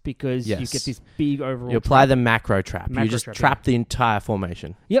traps because you Yes. get this big overall You apply trap. the macro trap. Macro You just trap, trap the entire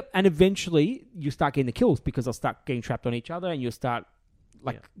formation. Yep, and eventually you start getting the kills because they'll start getting trapped on each other, and you'll start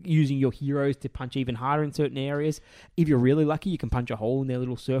using your heroes to punch even harder in certain areas. If you're really lucky, you can punch a hole in their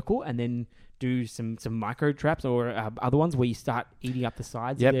little circle and then do some micro traps or other ones where you start eating up the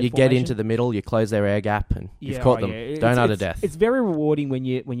sides. Yep, of their you get formation. into the middle, you close their air gap, and you've Yeah, caught oh, them. yeah. Donut to It's death. It's very rewarding when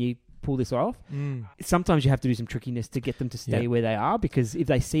you pull this off. Sometimes you have to do some trickiness to get them to stay Yeah. where they are, because if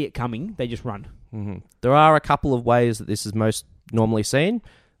they see it coming, they just run. There are a couple of ways that this is most normally seen.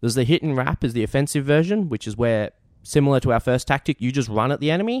 There's the hit and wrap is the offensive version, which is where, similar to our first tactic, you just run at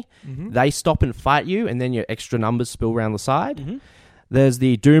the enemy. They stop and fight you, and then your extra numbers spill around the side. There's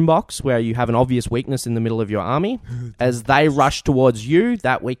the Doom Box, where you have an obvious weakness in the middle of your army. As they rush towards you,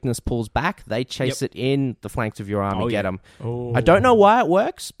 that weakness pulls back. They chase it in the flanks of your army, get them. Oh. I don't know why it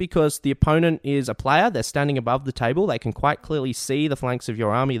works, because the opponent is a player. They're standing above the table. They can quite clearly see the flanks of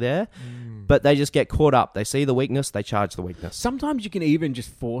your army there, but they just get caught up. They see the weakness, they charge the weakness. Sometimes you can even just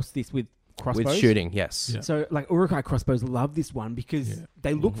force this with crossbows. With shooting, yes. Yeah. So, like, Urukai crossbows love this one because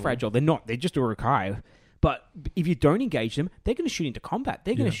they look fragile. They're not. They're just Urukai. But if you don't engage them, they're going to shoot into combat.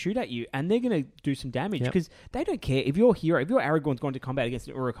 They're going to shoot at you, and they're going to do some damage because they don't care. If your Aragorn's gone to combat against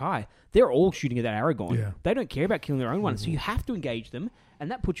an Urukai, they're all shooting at that Aragorn. Yeah. They don't care about killing their own one. So you have to engage them,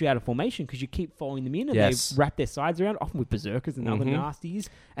 and that puts you out of formation because you keep following them in, and Yes. they wrap their sides around, often with berserkers and other nasties,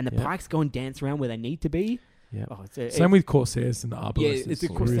 and the pikes go and dance around where they need to be. Yeah. Oh, Same with Corsairs and the Arbalists. yeah, it's a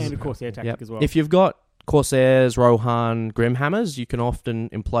standard Corsair tactic Yep. as well. If you've got Corsairs, Rohan, Grimhammers, you can often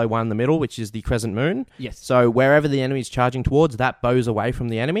employ one in the middle, which is the Crescent Moon. Yes. So wherever the enemy is charging towards, that bows away from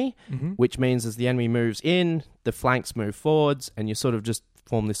the enemy, which means as the enemy moves in, the flanks move forwards, and you sort of just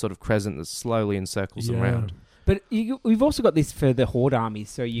form this sort of crescent that slowly encircles them around. But we've also got this for the Horde armies.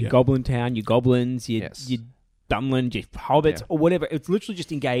 So your Goblin Town, your Goblins, your Dunland, your Hobbits, or whatever. It's literally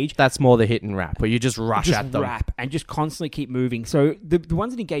just engage. That's more the hit and wrap, where you just rush Just at them. wrap and just constantly keep moving. So the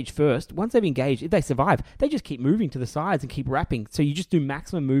ones that engage first, once they've engaged, if they survive, they just keep moving to the sides and keep wrapping. So you just do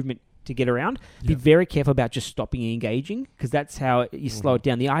maximum movement to get around. Be very careful about just stopping and engaging, because that's how you slow it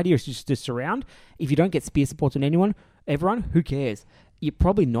down. The idea is just to surround. If you don't get spear supports on everyone, who cares? You're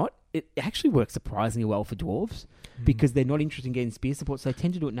probably not. It actually works surprisingly well for dwarves because they're not interested in getting spear supports. So they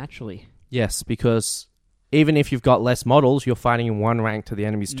tend to do it naturally. Yes, because even if you've got less models, you're fighting in one rank to the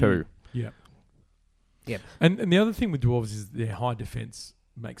enemy's two. Yeah. Yep. And the other thing with dwarves is their high defense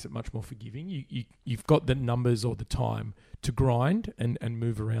makes it much more forgiving. You've got the numbers or the time to grind and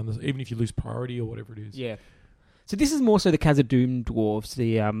move around, even if you lose priority or whatever it is. Yeah. So this is more so the Khazad-dûm dwarves,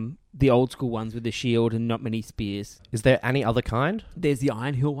 the old school ones with the shield and not many spears. Is there any other kind? There's the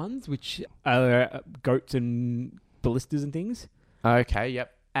Iron Hill ones, which are goats and ballistas and things. Okay,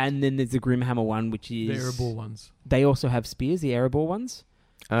 yep. And then there's the Grimhammer one, which is... The Erebor ones. They also have spears, the Erebor ones.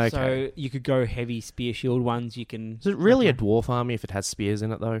 Okay. So you could go heavy spear shield ones. You can... Is it really a dwarf army if it has spears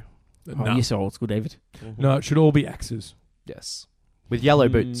in it, though? Oh, No. you're so old school, David. No, it should all be axes. Yes. With yellow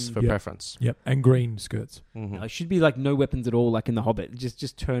boots for Yep. preference. Yep. And green skirts. No, it should be like no weapons at all, like in The Hobbit.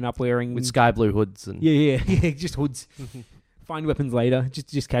 Just turn up wearing... With sky blue hoods. And Yeah, just hoods. Find weapons later,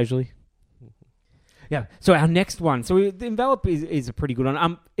 just casually. Yeah. So our next one. So the envelop is a pretty good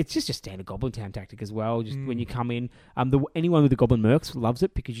one. It's just a standard Goblin Town tactic as well. Just when you come in, anyone with the Goblin Mercs loves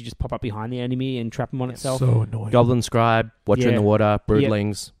it because you just pop up behind the enemy and trap them on itself. So annoying. Goblin Scribe, Watcher in Yeah. the Water,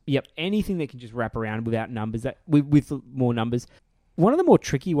 Broodlings. Yep. Anything that can just wrap around without numbers, with more numbers. One of the more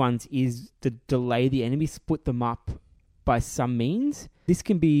tricky ones is to delay the enemy, split them up by some means. This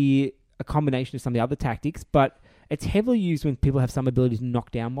can be a combination of some of the other tactics, but it's heavily used when people have some ability to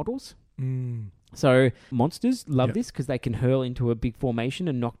knock down models. So monsters love this because they can hurl into a big formation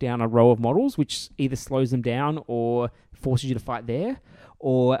and knock down a row of models, which either slows them down or forces you to fight there.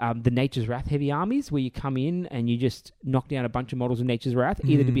 Or the Nature's Wrath heavy armies, where you come in and you just knock down a bunch of models of Nature's Wrath,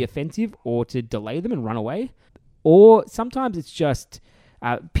 either to be offensive or to delay them and run away. Or sometimes it's just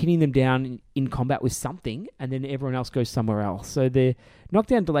pinning them down in combat with something, and then everyone else goes somewhere else. So the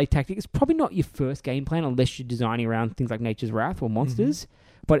knockdown delay tactic is probably not your first game plan unless you're designing around things like Nature's Wrath or monsters.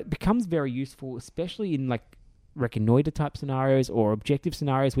 But it becomes very useful, especially in like reconnoiter type scenarios or objective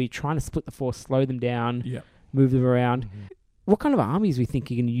scenarios where you're trying to split the force, slow them down, move them around. What kind of armies do we think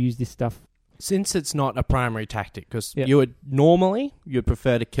you're going to use this stuff? Since it's not a primary tactic, because Yeah. you'd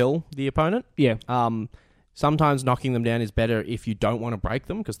prefer to kill the opponent. Yeah. Sometimes knocking them down is better if you don't want to break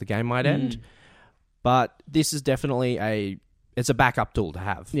them because the game might end. But this is definitely it's a backup tool to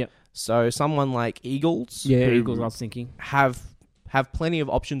have. Yeah. So someone like Eagles, Yeah, who Eagles, I was thinking. have plenty of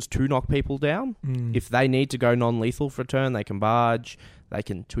options to knock people down. If they need to go non-lethal for a turn, they can barge. They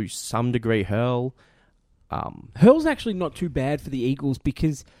can, to some degree, hurl. Hurl's actually not too bad for the Eagles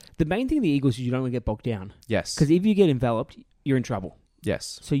because the main thing of the Eagles is you don't want to get bogged down. Yes. Because if you get enveloped, you're in trouble.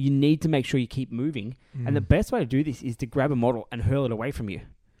 Yes. So you need to make sure you keep moving. And the best way to do this is to grab a model and hurl it away from you.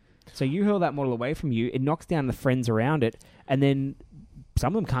 So you hurl that model away from you, it knocks down the friends around it, and then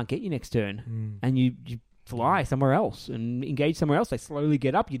some of them can't get you next turn. And you fly somewhere else and engage somewhere else. They slowly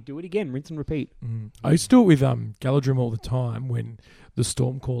get up. You do it again, rinse and repeat. I used to do it with Galadrim all the time when the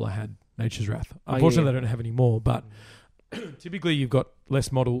Stormcaller had Nature's Wrath. Unfortunately, they don't have any more, but typically you've got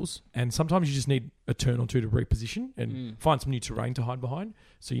less models, and sometimes you just need a turn or two to reposition and find some new terrain to hide behind.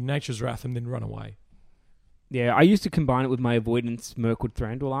 So you Nature's Wrath and then run away. Yeah, I used to combine it with my Avoidance Mirkwood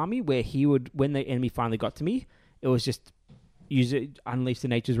Thranduil army, where he would, when the enemy finally got to me, it was just unleash the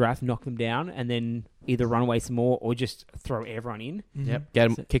Nature's Wrath, knock them down, and then either run away some more or just throw everyone in.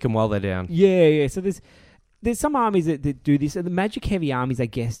 Yep. Kick them while they're down. Yeah. So there's some armies that do this. And the magic heavy armies, I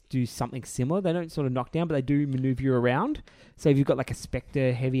guess, do something similar. They don't sort of knock down, but they do maneuver you around. So if you've got like a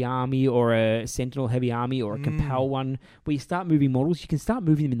Spectre heavy army or a Sentinel heavy army or a Compel one, where you start moving models, you can start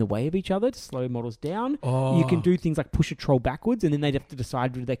moving them in the way of each other to slow models down. You can do things like push a troll backwards, and then they'd have to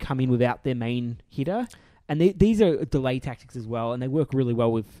decide whether they come in without their main hitter. And these are delay tactics as well, and they work really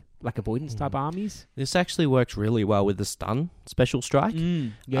well with like avoidance type armies. This actually works really well with the stun special strike.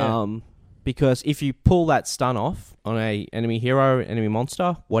 Yeah. Because if you pull that stun off on a enemy hero, enemy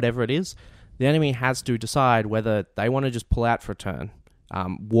monster, whatever it is, the enemy has to decide whether they want to just pull out for a turn,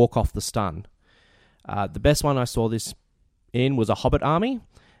 walk off the stun. The best one I saw this in was a Hobbit army.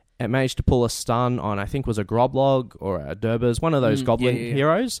 It managed to pull a stun on, I think, was a Groblog or a Durbers, one of those goblin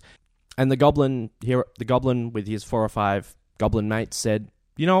heroes. And the goblin with his 4 or 5 goblin mates said,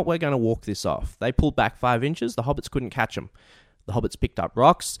 "You know what? We're going to walk this off." They pulled back 5 inches. The hobbits couldn't catch them. The hobbits picked up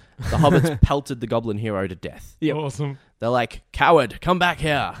rocks. The hobbits pelted the goblin hero to death. Yep. Awesome. They're like, "Coward, come back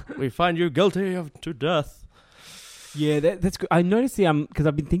here. We find you guilty to death." Yeah, that's good. I noticed because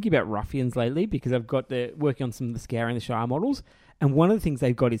I've been thinking about ruffians lately because I've got working on some of the Scour and the Shire models, and one of the things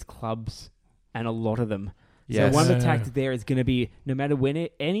they've got is clubs, and a lot of them. Yes. So one of the tactics there is going to be, no matter when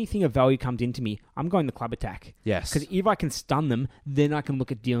anything of value comes into me, I'm going the club attack. Yes. Because if I can stun them, then I can look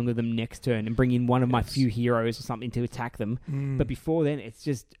at dealing with them next turn and bring in one of my few heroes or something to attack them. But before then, it's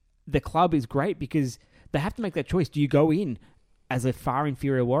just, the club is great because they have to make that choice. Do you go in as a far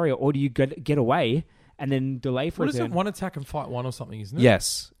inferior warrior, or do you get away and then delay for What a is turn? it? One attack and fight one or something, isn't it?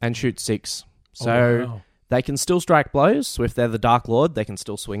 Yes, and shoot 6. Oh, So wow. they can still strike blows. So if they're the Dark Lord, they can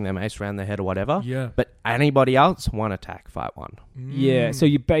still swing their mace around their head or whatever. Yeah. But anybody else, one attack, fight 1. Yeah, so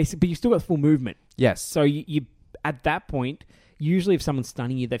but you still got full movement. Yes. So you at that point, usually if someone's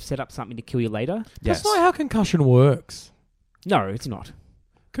stunning you, they've set up something to kill you later. Yes. That's not how concussion works. No, it's not.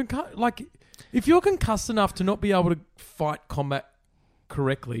 If you're concussed enough to not be able to fight combat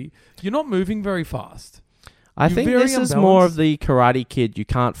correctly, you're not moving very fast. I You're think very this is more unbalanced. of the Karate Kid. You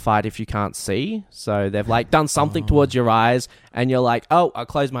can't fight if you can't see. So they've like done something towards your eyes, and you're like, oh, I'll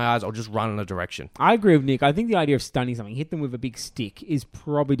close my eyes. I'll just run in a direction. I agree with Nick. I think the idea of stunning something, hit them with a big stick, is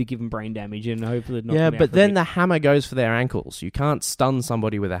probably to give them brain damage and hopefully knock Yeah, them out but for a then bit. the hammer goes for their ankles. You can't stun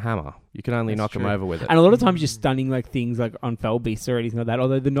somebody with a hammer. You can only That's knock them true. over with it. And a lot of times you're stunning like things like on fell beasts or anything like that,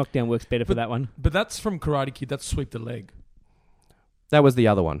 although the knockdown works better for that one. But that's from Karate Kid. That's sweep the leg. That was the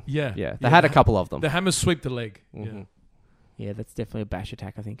other one. Yeah. Yeah, they had a couple of them. The hammers sweep the leg. Mhm. Yeah, that's definitely a bash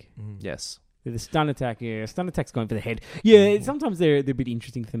attack, I think. Yeah. Yes. The stun attack, yeah. Stun attack's going for the head. Yeah, sometimes they're a bit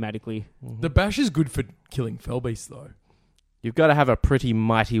interesting thematically. The bash is good for killing fell beasts, though. You've got to have a pretty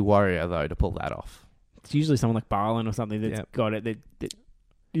mighty warrior, though, to pull that off. It's usually someone like Barlin or something that's Yep. got it.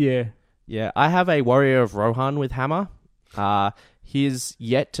 Yeah. Yeah, I have a warrior of Rohan with hammer. He's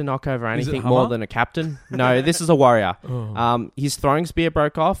yet to knock over Is it anything more Hummer? than a captain. No, this is a warrior. Oh. His throwing spear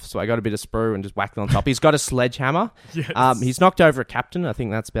broke off, so I got a bit of sprue and just whacked it on top. He's got a sledgehammer. Yes. He's knocked over a captain. I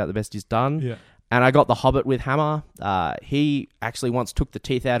think that's about the best he's done. Yeah. And I got the Hobbit with hammer. He actually once took the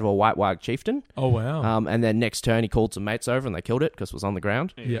teeth out of a White Warg chieftain. Oh, wow. And then next turn he called some mates over and they killed it because it was on the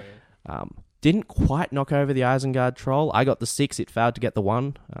ground. Yeah. Didn't quite knock over the Isengard troll. I got the 6. It failed to get the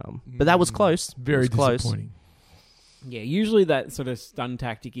 1. But that was close. Very It was close. disappointing. Yeah, usually that sort of stun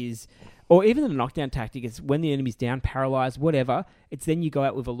tactic is, or even the knockdown tactic is when the enemy's down, paralyzed, whatever, it's then you go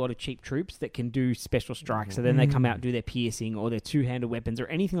out with a lot of cheap troops that can do special strikes. So then they come out and do their piercing or their two-handed weapons or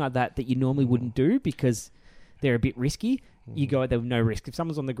anything like that that you normally wouldn't do because they're a bit risky. You go out there with no risk. If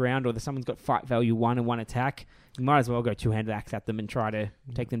someone's on the ground or someone's got fight value 1 and 1 attack, you might as well go two-handed axe at them and try to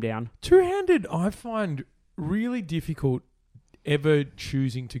take them down. Two-handed, I find really difficult ever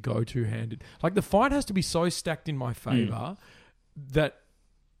choosing to go two-handed. Like, the fight has to be so stacked in my favour that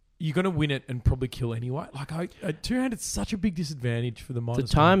you're going to win it and probably kill anyway. Like, two-handed's such a big disadvantage for the The minus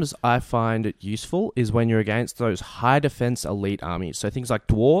times I find it useful is when you're against those high defense elite armies. So things like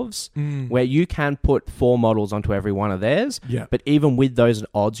dwarves, where you can put 4 models onto every one of theirs, Yeah. but even with those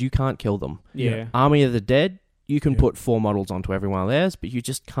odds, you can't kill them. Yeah. Army of the Dead, you can Yeah. put 4 models onto every one of theirs, but you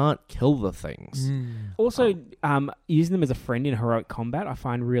just can't kill the things. Also, using them as a friend in heroic combat, I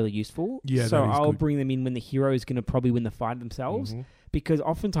find really useful. Yeah, so that is I'll good. bring them in when the hero is going to probably win the fight themselves, because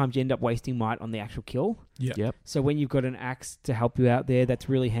oftentimes you end up wasting might on the actual kill. Yeah. Yep. So when you've got an axe to help you out there, that's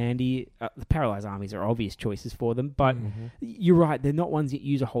really handy. The paralyzed armies are obvious choices for them, but you're right, they're not ones that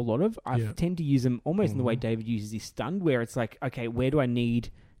use a whole lot of. I Yeah. tend to use them almost in the way David uses his stunned, where it's like, okay, where do I need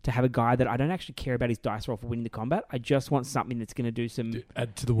to have a guy that I don't actually care about his dice roll for winning the combat? I just want something that's going to do some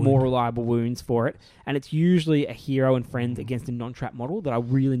Add to the wound. more reliable wounds for it. And it's usually a hero and friend against a non-trap model that I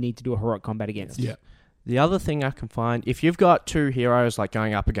really need to do a heroic combat against. Yeah. The other thing I can find, if you've got 2 heroes like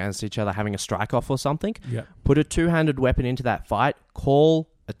going up against each other, having a strike off or something, Yeah. put a 2-handed weapon into that fight, call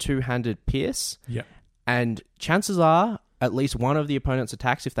a 2-handed pierce, Yeah. and chances are at least one of the opponent's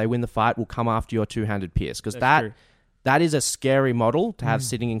attacks, if they win the fight, will come after your 2-handed pierce. Because That's true. that is a scary model to have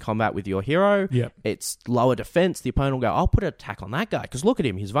sitting in combat with your hero. Yeah. It's lower defense. The opponent will go, I'll put an attack on that guy because look at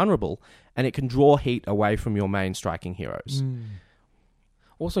him, he's vulnerable. And it can draw heat away from your main striking heroes.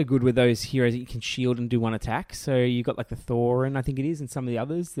 Also good with those heroes that you can shield and do one attack. So you've got like the Thorin, I think it is, and some of the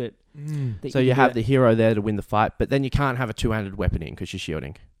others that... that So you can have do the hero there to win the fight, but then you can't have a 2-handed weapon in because you're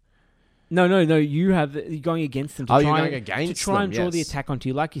shielding. No. You're going against them to Oh, try you're going and, against to try and them, draw the yes. attack onto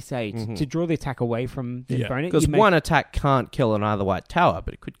you, like you say, to draw the attack away from the Yeah. opponent. Because you make- one attack can't kill another white tower,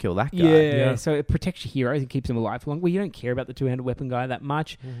 but it could kill that guy. Yeah, so it protects your heroes and keeps them alive for long. Well, you don't care about the two-handed weapon guy that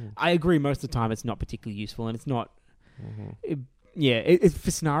much. I agree, most of the time it's not particularly useful, and it's not... It's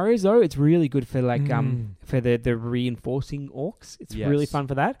for scenarios though. It's really good for like for the reinforcing orcs. It's Yes. really fun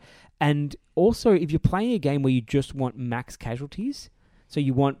for that. And also, if you're playing a game where you just want max casualties, so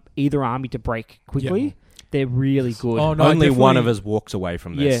you want either army to break quickly, they're really good. Oh, no, Only one definitely- of us walks away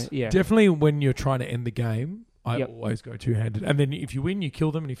from yeah, this. yeah. Definitely when you're trying to end the game, I Yep. always go two-handed. And then if you win, you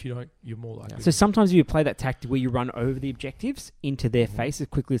kill them. And if you don't, you're more likely. So sometimes you play that tactic where you run over the objectives into their face as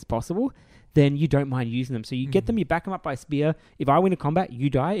quickly as possible. Then you don't mind using them. So you get them, you back them up by a spear. If I win a combat, you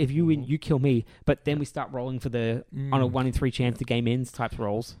die. If you win, you kill me. But then we start rolling for the on a 1 in 3 chance the game ends type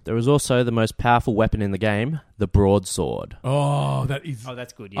rolls. There is also the most powerful weapon in the game, the broadsword. Oh, that is... Oh,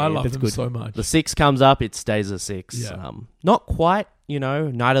 that's good. I love that's them good. so much. The 6 comes up, it stays a 6. Yeah. Not quite,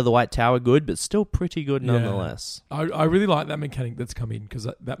 Knight of the White Tower good, but still pretty good Yeah. nonetheless. I really like that mechanic that's come in because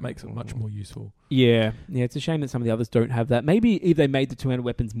that makes it much more useful. Yeah, it's a shame that some of the others don't have that. Maybe if they made the two-handed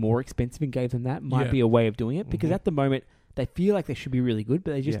weapons more expensive and gave them that, might be a way of doing it. Because at the moment, they feel like they should be really good,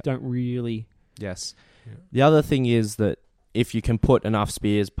 but they just don't really... Yes. Yeah. The other thing is that if you can put enough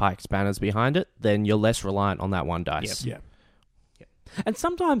spears, pikes, banners behind it, then you're less reliant on that one dice. Yeah. And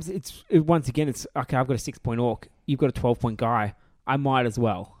sometimes once again, it's okay. I've got a 6-point orc. You've got a 12-point guy. I might as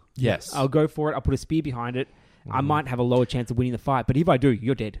well. Yes. I'll go for it. I'll put a spear behind it. I might have a lower chance of winning the fight, but if I do,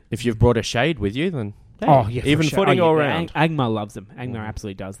 you're dead. If you've brought a shade with you, then Yeah, even for sure. footing all yeah. round. Angmar loves them. Angmar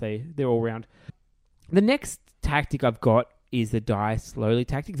absolutely does. They're all round. The next tactic I've got is the die slowly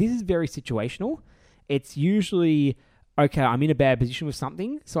tactic. This is very situational. It's usually, okay, I'm in a bad position with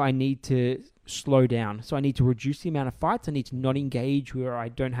something, so I need to slow down. So I need to reduce the amount of fights. I need to not engage where I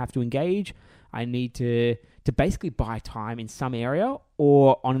don't have to engage. I need to basically buy time in some area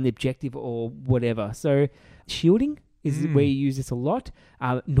or on an objective or whatever. So shielding is where you use this a lot.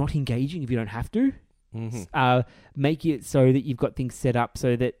 Not engaging if you don't have to. Make it so that you've got things set up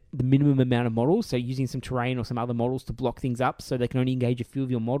so that the minimum amount of models, so using some terrain or some other models to block things up so they can only engage a few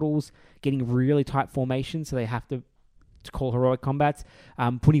of your models, getting really tight formations so they have to call heroic combats,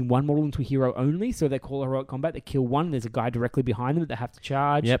 putting one model into a hero only so they call heroic combat, they kill one, there's a guy directly behind them that they have to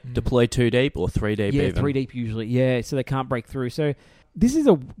charge. Yep, deploy 2 deep or 3 deep Yeah, even. 3 deep usually, yeah, so they can't break through. So this is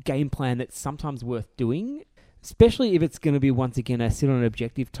a game plan that's sometimes worth doing, especially if it's going to be, once again, a sit on an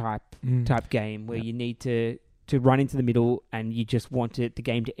objective type game where you need to run into the middle and you just want the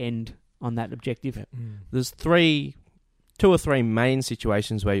game to end on that objective. There's 2 or 3 main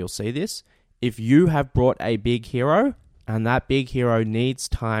situations where you'll see this. If you have brought a big hero and that big hero needs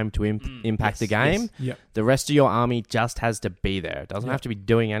time to impact the game, the rest of your army just has to be there. It doesn't have to be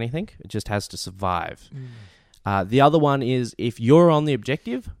doing anything. It just has to survive. The other one is if you're on the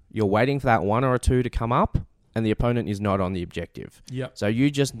objective, you're waiting for that 1 or 2 to come up, and the opponent is not on the objective. So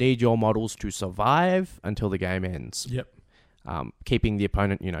you just need your models to survive until the game ends. Keeping the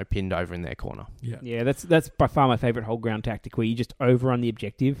opponent, pinned over in their corner. Yeah, that's by far my favourite whole ground tactic, where you just overrun the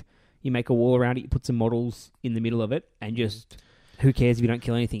objective, you make a wall around it, you put some models in the middle of it, and just, who cares if you don't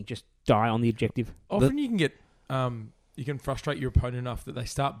kill anything, just die on the objective. Often you can get, you can frustrate your opponent enough that they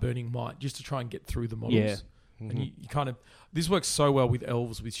start burning might just to try and get through the models. Yeah. And you kind of, this works so well with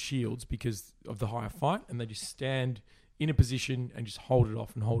elves with shields because of the higher fight, and they just stand in a position and just hold it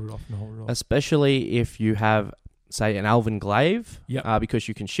off and hold it off and hold it off. Especially if you have, say, an elven glaive, because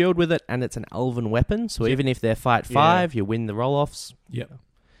you can shield with it and it's an elven weapon. So even if they're fight 5, you win the roll-offs.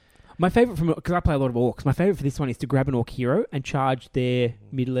 My favourite, because I play a lot of orcs, my favourite for this one is to grab an orc hero and charge their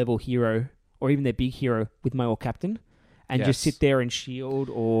mid-level hero or even their big hero with my orc captain. And just sit there and shield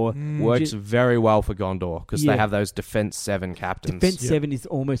or... Works very well for Gondor because they have those Defense 7 captains. Defense 7 is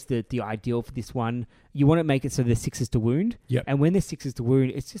almost the ideal for this one. You want to make it so they're 6s to wound. And when they're 6s to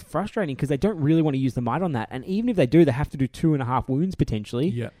wound, it's just frustrating because they don't really want to use the might on that. And even if they do, they have to do 2.5 wounds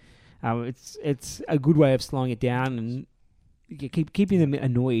potentially. It's a good way of slowing it down and keeping them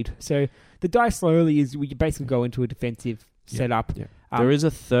annoyed. So the die slowly is you basically go into a defensive setup. There is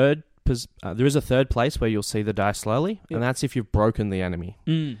a third place where you'll see the die slowly, and that's if you've broken the enemy.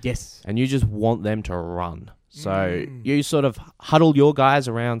 Yes. And you just want them to run. So you sort of huddle your guys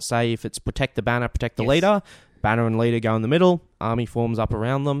around, say, if it's protect the banner, protect the leader, banner and leader go in the middle, army forms up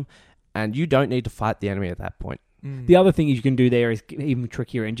around them, and you don't need to fight the enemy at that point. The other thing you can do there is even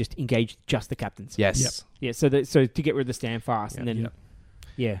trickier and just engage just the captains. Yes. Yeah, so to get rid of the stand fast and then...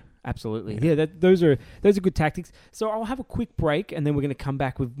 Yeah. Absolutely. Yeah, those are good tactics. So I'll have a quick break and then we're going to come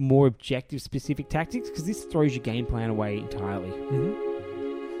back with more objective specific tactics because this throws your game plan away entirely.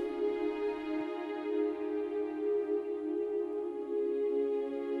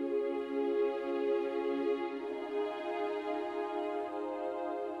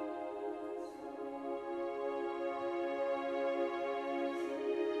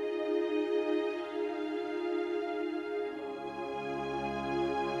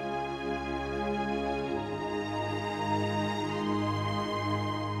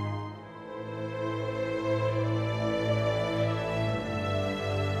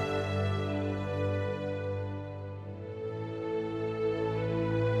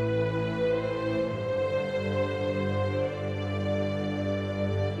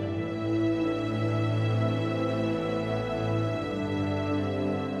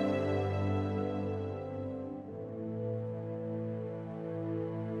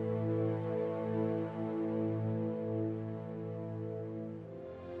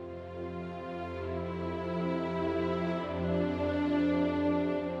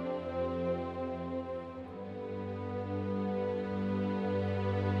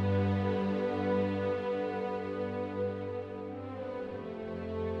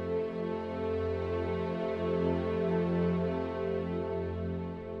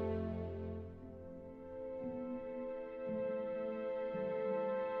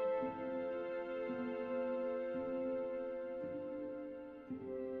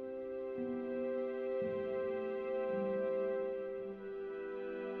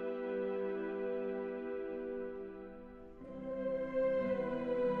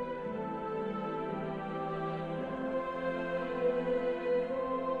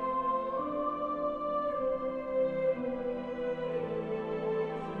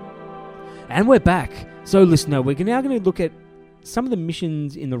 And we're back. So, listener, we're now going to look at some of the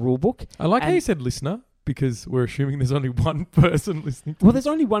missions in the rulebook. I like how And- you said listener, because we're assuming there's only one person listening to Well, this.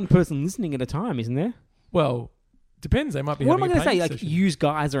 there's only one person listening at a time, isn't there? Well, depends. They might be What am I having going to a say? painting Like, session. use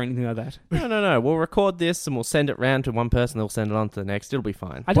guys or anything like that? No. We'll record this and we'll send it round to one person. They'll send it on to the next. It'll be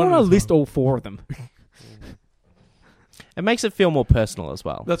fine. I don't One want at to a list time. all 4 of them. It makes it feel more personal as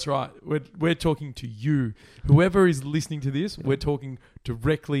well. That's right. We're talking to you. Whoever is listening to this, we're talking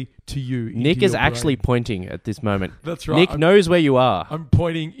directly to you. Nick into is your actually brain. pointing at this moment. That's right. Nick knows where you are. I'm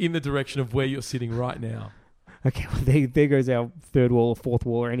pointing in the direction of where you're sitting right now. Okay, well, there goes our third wall or fourth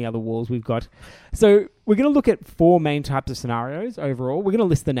wall or any other walls we've got. So we're going to look at 4 main types of scenarios overall. We're going to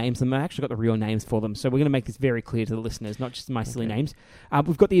list the names, and I actually got the real names for them. So we're going to make this very clear to the listeners, not just my silly names.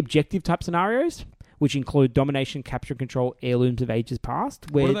 We've got the objective type scenarios, which include domination, capture, and control, heirlooms of ages past.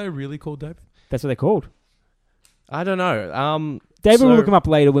 Where What are they really called, Dave? That's what they're called. I don't know. David will So- look them up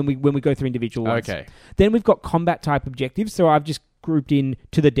later when we go through individual ones. Okay. Then we've got combat type objectives. So I've just grouped in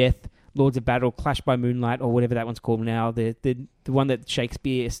To the Death, Lords of Battle, Clash by Moonlight, or whatever that one's called now. The one that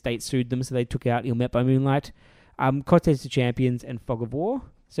Shakespeare estate sued them, so they took out Ill Met by Moonlight. Contest of Champions and Fog of War.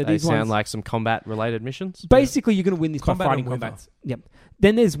 So They these sound ones, like some combat-related missions. basically, you're going to win this Combat by fighting and weather. combats. Yep.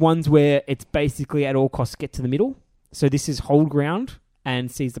 Then there's ones where it's basically at all costs get to the middle. So this is hold ground and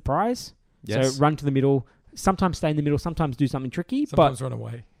seize the prize. Yes. So run to the middle. Sometimes stay in the middle. Sometimes do something tricky. Sometimes run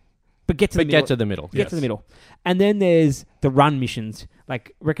away. But get to the But middle. get to the middle. Get to the middle. And then there's the run missions,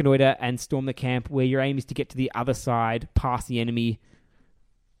 like Reconnoiter and Storm the Camp, where your aim is to get to the other side, past the enemy,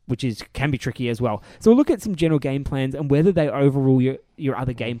 which can be tricky as well. So we'll look at some general game plans and whether they overrule your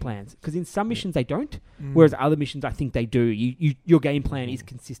other game plans. Because in some missions they don't, whereas other missions I think they do. Your game plan is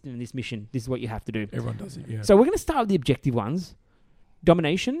consistent in this mission. This is what you have to do. Everyone does it, yeah. So we're going to start with the objective ones.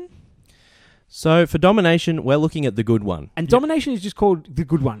 Domination. So for domination, we're looking at the good one. And domination is just called the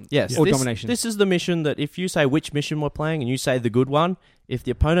good one. Yes. Or this, domination. This is the mission that if you say which mission we're playing and you say the good one, if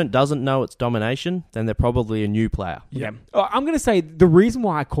the opponent doesn't know it's domination, then they're probably a new player. Yeah. I'm going to say the reason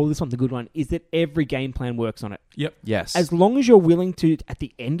why I call this one the good one is that every game plan works on it. Yep. Yes. As long as you're willing to, at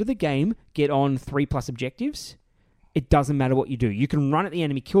the end of the game, get on 3+ objectives, it doesn't matter what you do. You can run at the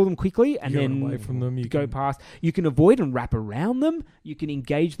enemy, kill them quickly, and You can then run away from them, you go can- past. You can avoid and wrap around them. You can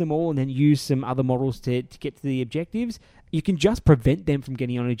engage them all and then use some other models to get to the objectives. You can just prevent them from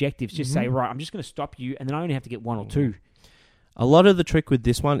getting on objectives. Just say, right, I'm just going to stop you, and then I only have to get 1 or 2. A lot of the trick with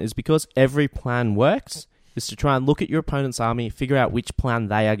this one is because every plan works, is to try and look at your opponent's army, figure out which plan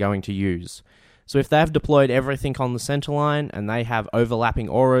they are going to use. So if they've deployed everything on the center line and they have overlapping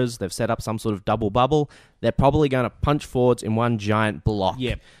auras, they've set up some sort of double bubble, they're probably going to punch forwards in one giant block.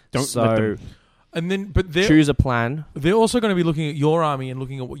 Yeah. Don't so let them. And then, but choose a plan. they're also going to be looking at your army and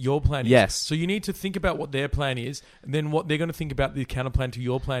looking at what your plan is. Yes. So you need to think about what their plan is, and then what they're going to think about the counter plan to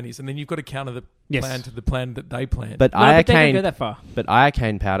your plan is, and then you've got to counter the Yes. plan to the plan that they planned. But No, but they don't go iocane, that far. but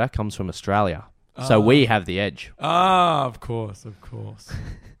iocane powder comes from Australia. So we have the edge. of course.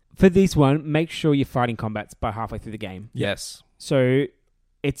 For this one, make sure you're fighting combats by halfway through the game. Yes. So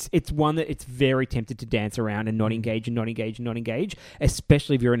it's one that it's very tempted to dance around and not engage and not engage and not engage,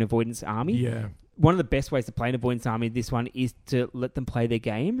 especially if you're an avoidance army. Yeah. One of the best ways to play an avoidance army, this one, is to let them play their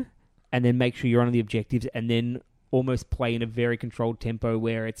game and then make sure you're on the objectives and then almost play in a very controlled tempo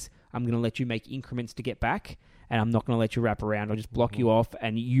where it's, I'm going to let you make increments to get back and I'm not going to let you wrap around. I'll just block you off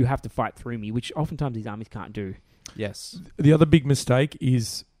and you have to fight through me, which oftentimes these armies can't do. Yes. The other big mistake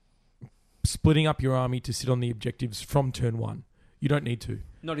is splitting up your army to sit on the objectives from turn 1. You don't need to.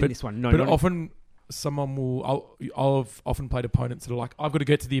 Not in But- this one. No, but not often someone will... I've often played opponents that are like, I've got to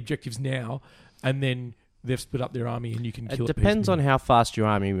get to the objectives now, and then they've split up their army and you can kill It it. depends on how fast your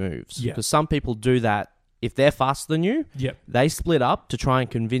army moves. Yeah. Because some people do that. If they're faster than you, Yep. they split up to try and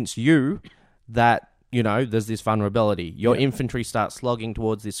convince you that, you know, there's this vulnerability. Your Yeah. infantry starts slogging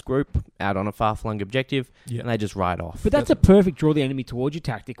towards this group out on a far-flung objective, Yeah. and they just ride off. But that's a perfect draw the enemy towards you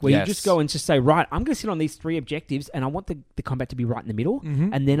tactic, where Yes. you just go and just say, right, I'm going to sit on these 3 objectives, and I want the combat to be right in the middle, Mhm.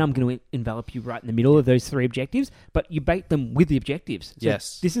 and then I'm going to envelop you right in the middle of those 3 objectives, but you bait them with the objectives. So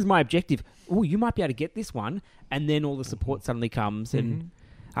Yes. this is my objective. Oh, you might be able to get this one, and then all the support suddenly comes. And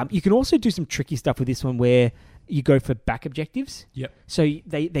you can also do some tricky stuff with this one where you go for back objectives. Yep. So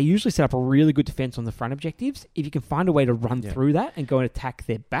they usually set up a really good defense on the front objectives. If you can find a way to run through that and go and attack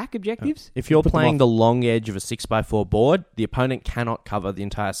their back objectives. If you're put them playing off. the long edge of a 6x4 board, the opponent cannot cover the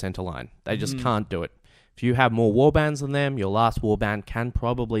entire center line. They just can't do it. If you have more warbands than them, your last warband can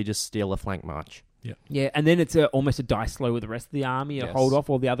probably just steal a flank march. Yeah, and then it's almost a dice slow with the rest of the army. You Yes. hold off,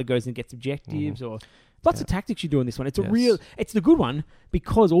 while the other goes and gets objectives. Or Lots of tactics you do in this one. It's Yes. it's the good one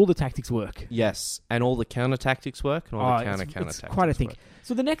because all the tactics work. Yes, and all the counter tactics work, and all the counter it's tactics quite a thing. work.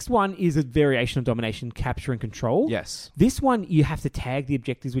 So the next one is a variation of domination, capture and control. Yes. This one, you have to tag the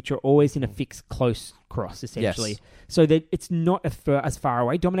objectives, which are always in a fixed close cross, essentially. Yes. So that it's not as far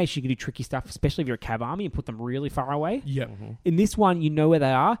away. Domination, you can do tricky stuff, especially if you're a cav army, and put them really far away. Yeah. In this one, you know where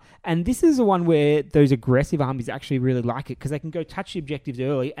they are. And this is the one where those aggressive armies actually really like it because they can go touch the objectives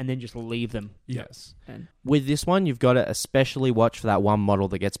early and then just leave them. Yes. And With this one, you've got to especially watch for that one model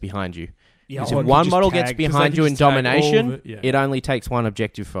that gets behind you. Yeah, Because or if you one just model tag, gets 'cause behind they you can in just tag all of domination, it, yeah. it only takes one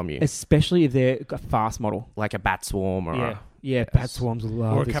objective from you, especially if they're a fast model. like a bat swarm or Yeah. a... Yeah, Bat Swarms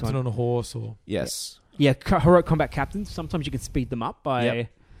love Or a this captain one. on a horse, or Yes. Yeah, heroic combat captains. Sometimes you can speed them up by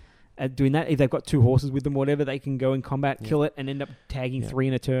Yep. doing that. If they've got 2 horses with them, whatever, they can go in combat, Yeah. kill it, and end up tagging Yeah. 3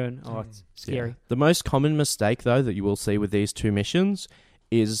 in a turn. Oh, it's scary. Yeah. The most common mistake, though, that you will see with these 2 missions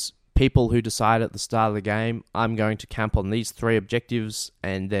is people who decide at the start of the game, I'm going to camp on these 3 objectives,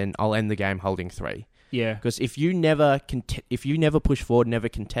 and then I'll end the game holding 3. Yeah. Because if you never push forward, never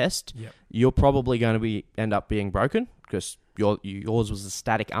contest, Yep. you're probably going to end up being broken because yours was a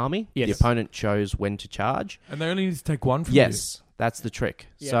static army. Yes. The opponent chose when to charge. and they only need to take one from Yes, that's the trick.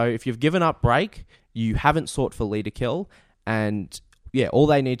 Yeah. So if you've given up break, you haven't sought for leader kill, and yeah, all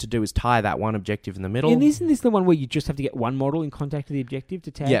they need to do is tie that one objective in the middle. And isn't this the one where you just have to get one model in contact with the objective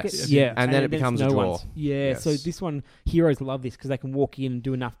to tag Yes. it? Yeah. And then it becomes a draw. Yeah, so Yes. this one, heroes love this because they can walk in and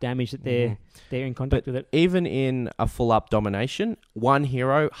do enough damage that they're in contact with it. Even in a full up domination, one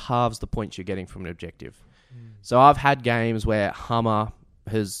hero halves the points you're getting from an objective. So I've had games where Hummer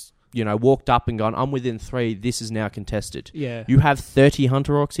has, walked up and gone, I'm within 3, this is now contested. Yeah. You have 30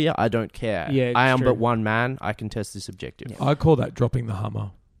 Hunter Orcs here, I don't care. Yeah, I am true. but one man, I contest this objective. Yeah. I call that dropping the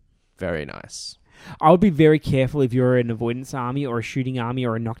hammer. Very nice. I would be very careful if you're an avoidance army or a shooting army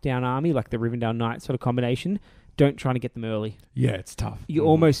or a knockdown army, like the Rivendell Knight sort of combination. Don't try to get them early. Yeah, it's tough.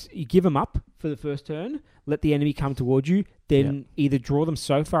 You give them up for the first turn, let the enemy come towards you, then either draw them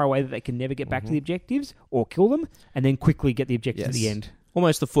so far away that they can never get back to the objectives, or kill them, and then quickly get the objectives at the Yes. end.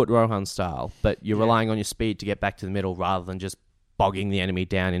 Almost the Foot Rohan style, but you're relying on your speed to get back to the middle rather than just bogging the enemy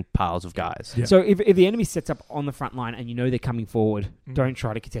down in piles of guys. Yeah. So if the enemy sets up on the front line and you know they're coming forward, don't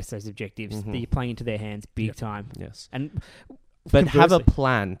try to contest those objectives. You're playing into their hands big time. Yes. And But have a conversely-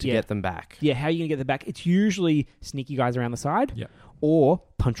 plan to Yeah. get them back. Yeah, how are you going to get them back? It's usually sneaky guys around the side, Yeah. or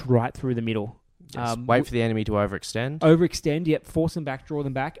punch right through the middle. Yes. Wait for the enemy to overextend. Overextend, force them back, draw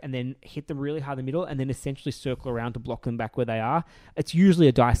them back, and then hit them really hard in the middle, and then essentially circle around to block them back where they are. It's usually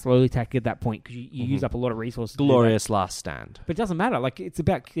a die slowly tactic at that point because you use up a lot of resources. to do that. Glorious last stand. But it doesn't matter. Like, it's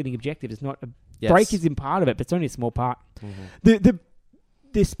about getting objectives. It's not Yes. break is in part of it, but it's only a small part.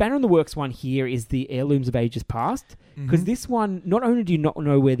 The spanner in the works one here is the Heirlooms of Ages Past, because this one, not only do you not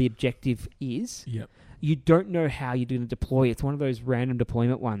know where the objective is, Yep. you don't know how you're going to deploy. It's one of those random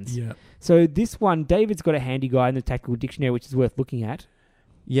deployment ones. Yeah. So this one, David's got a handy guide in the Tactical Dictionary, which is worth looking at.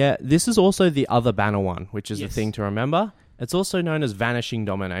 Yeah, this is also the other banner one, which is Yes. the thing to remember. It's also known as vanishing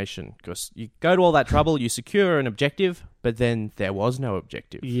domination because you go to all that trouble, you secure an objective, but then there was no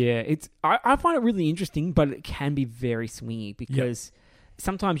objective. Yeah, I find it really interesting, but it can be very swingy because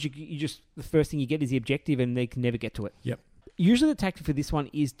sometimes you just, the first thing you get is the objective and they can never get to it. Yep. Usually the tactic for this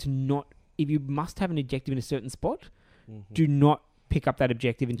one is to not, if you must have an objective in a certain spot, do not pick up that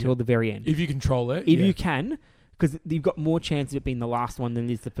objective until the very end. If you control it. If you can, because you've got more chance of it being the last one than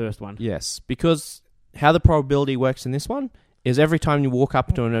it is the first one. Yes, because how the probability works in this one is every time you walk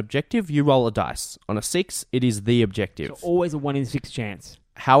up to an objective, you roll a dice. On a 6, it is the objective. So always a 1 in 6 chance.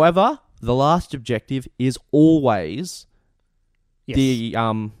 However, the last objective is always Yes.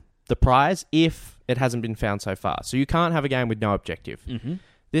 the prize if it hasn't been found so far. So you can't have a game with no objective. Mm-hmm.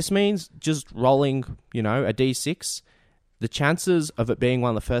 This means just rolling, a d6. The chances of it being one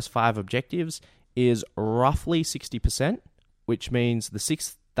of the first 5 objectives is roughly 60%, which means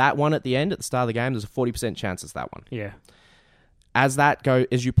that one at the end, at the start of the game, there's a 40% chance it's that one. Yeah. As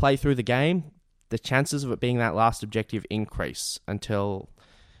you play through the game, the chances of it being that last objective increase until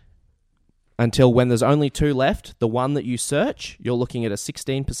when there's only 2 left. The one that you search, you're looking at a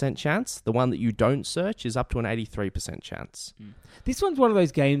 16% chance. The one that you don't search is up to an 83% chance. This one's one of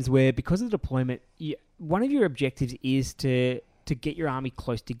those games where, because of the deployment, one of your objectives is to get your army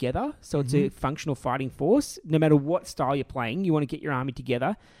close together. So it's a functional fighting force. No matter what style you're playing, you want to get your army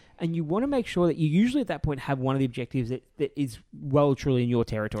together. And you want to make sure that you usually at that point have one of the objectives that is well truly in your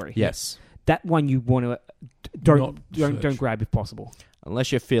territory. Yes. That one you want to don't search. grab if possible.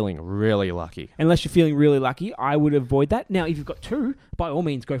 Unless you're feeling really lucky. Unless you're feeling really lucky, I would avoid that. Now, if you've got 2, by all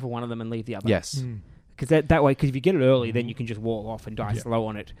means, go for one of them and leave the other. Yes. Because that way, because if you get it early, then you can just wall off and die slow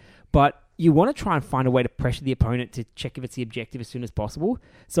on it. But you want to try and find a way to pressure the opponent to check if it's the objective as soon as possible.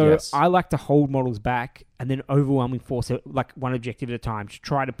 So I like to hold models back and then overwhelming force it, like one objective at a time, to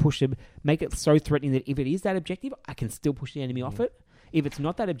try to push them, make it so threatening that if it is that objective, I can still push the enemy off it. If it's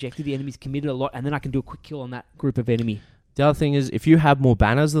not that objective, the enemy's committed a lot, and then I can do a quick kill on that group of enemy. The other thing is, if you have more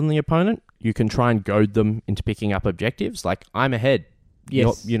banners than the opponent, you can try and goad them into picking up objectives. Like, I'm ahead.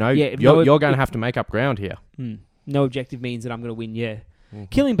 Yes. You're going to have to make up ground here. No objective means that I'm going to win,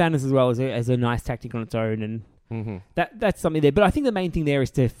 Killing banners as well as a nice tactic on its own, and that's something there. But I think the main thing there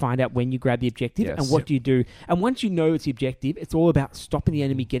is to find out when you grab the objective and what do you do. And once you know it's the objective, it's all about stopping the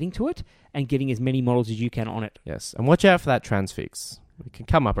enemy getting to it and getting as many models as you can on it. Yes, and watch out for that transfix. It can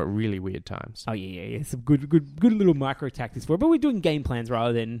come up at really weird times. Oh, yeah. Some good little micro tactics for it. But we're doing game plans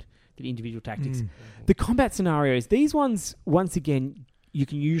rather than individual tactics. The combat scenarios, these ones, once again, you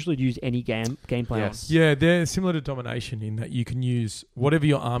can usually use any game plan. Yes. Yeah, they're similar to domination in that you can use whatever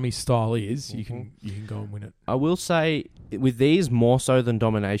your army style is. You can go and win it. I will say, with these more so than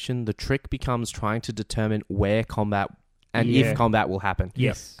domination, the trick becomes trying to determine where combat and if combat will happen.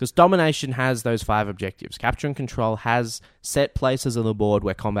 Yes. Because domination has those 5 objectives. Capture and control has set places on the board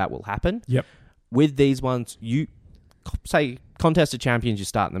where combat will happen. Yep. With these ones, you say contested champions, you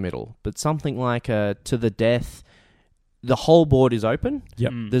start in the middle. But something like to the death, the whole board is open.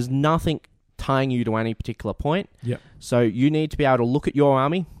 Yep. There's nothing tying you to any particular point. Yep. So you need to be able to look at your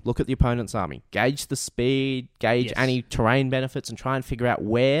army, look at the opponent's army, gauge the speed, gauge any terrain benefits, and try and figure out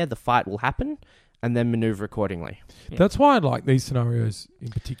where the fight will happen, and then maneuver accordingly. Yeah. That's why I like these scenarios in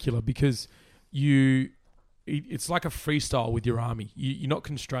particular, because it's like a freestyle with your army. You're not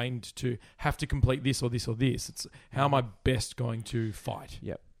constrained to have to complete this or this or this. It's how am I best going to fight?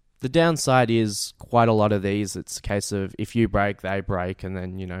 Yep. The downside is quite a lot of these, it's a case of if you break, they break, and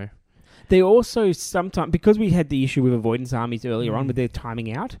then, They also sometimes, because we had the issue with avoidance armies earlier on with their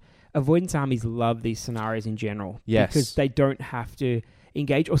timing out, avoidance armies love these scenarios in general. Yes. Because they don't have to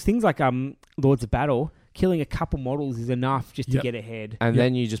engage. Or things like Lords of Battle, killing a couple models is enough just to get ahead. And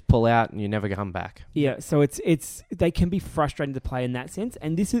then you just pull out and you never come back. Yeah, so it's they can be frustrating to play in that sense.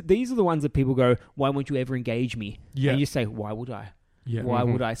 And these are the ones that people go, why won't you ever engage me? Yeah. And you say, why would I? Yeah. Why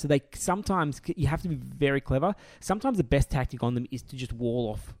would I? So they sometimes, you have to be very clever. Sometimes the best tactic on them is to just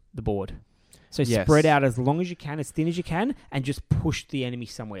wall off the board. So spread out as long as you can, as thin as you can, and just push the enemy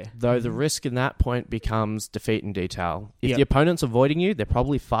somewhere. Though the risk in that point becomes defeat in detail. If the opponent's avoiding you, they're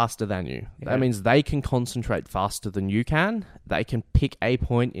probably faster than you. That means they can concentrate faster than you can. They can pick a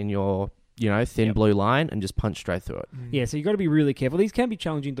point in your thin blue line and just punch straight through it. Yeah, so you've got to be really careful. These can be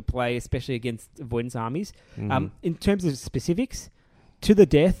challenging to play, especially against avoidance armies. In terms of specifics, To the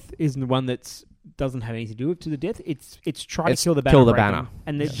Death is the one that doesn't have anything to do with To the Death. It's try to kill the banner. Kill the break banner. them,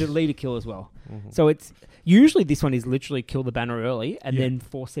 and the leader kill as well. So it's usually this one is literally kill the banner early and then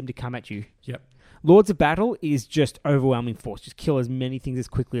force them to come at you. Yep. Lords of Battle is just overwhelming force. Just kill as many things as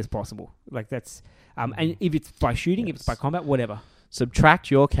quickly as possible. Like that's and if it's by shooting, if it's by combat, whatever.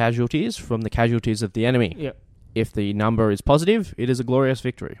 Subtract your casualties from the casualties of the enemy. Yep. If the number is positive, it is a glorious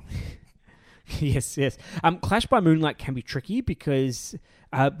victory. Yes. Clash by Moonlight can be tricky because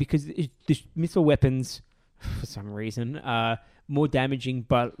the missile weapons, for some reason, are more damaging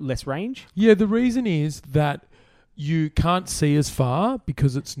but less range. Yeah, the reason is that you can't see as far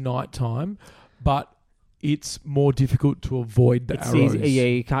because it's nighttime, but it's more difficult to avoid the arrows.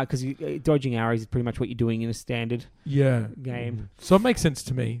 You can't, because dodging arrows is pretty much what you're doing in a standard game. So it makes sense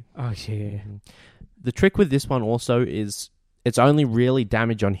to me. Oh, yeah. The trick with this one also is it's only really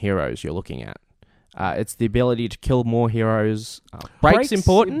damage on heroes you're looking at. It's the ability to kill more heroes. Break's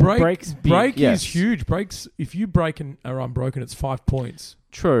important. Break is huge. Breaks, if you break and are unbroken, it's 5 points.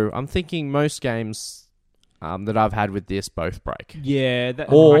 True. I'm thinking most games that I've had with this both break. Yeah, I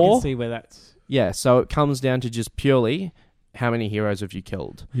can see where that's... Yeah, so it comes down to just purely how many heroes have you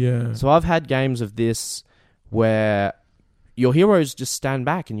killed. Yeah. So I've had games of this where your heroes just stand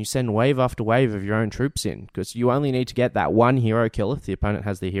back and you send wave after wave of your own troops in because you only need to get that one hero kill if the opponent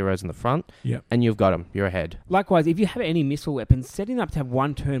has their heroes in the front, and you've got them. You're ahead. Likewise, if you have any missile weapons, setting up to have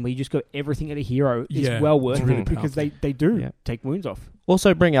one turn where you just go everything at a hero is well worth it because they do take wounds off.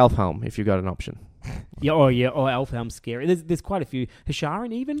 Also, bring Elfhelm if you've got an option. Or Elfhelm's scary. There's quite a few.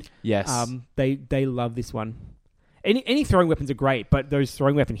 Hasharan even. Yes. They love this one. Any throwing weapons are great, but those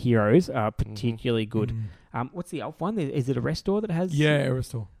throwing weapon heroes are particularly good. What's the elf one? Is it Arrestor that has... Yeah,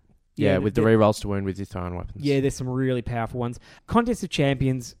 Arrestor. Yeah, with the rerolls to wound with your throwing weapons. Yeah, there's some really powerful ones. Contest of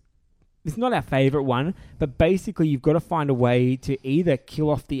Champions, it's not our favourite one, but basically you've got to find a way to either kill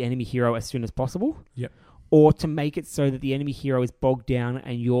off the enemy hero as soon as possible, or to make it so that the enemy hero is bogged down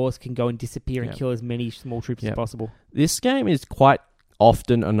and yours can go and disappear and Yep. kill as many small troops as Yep. possible. This game is quite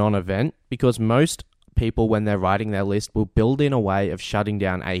often a non-event because most people, when they're writing their list, will build in a way of shutting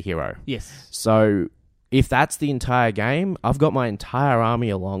down a hero. Yes. So if that's the entire game, I've got my entire army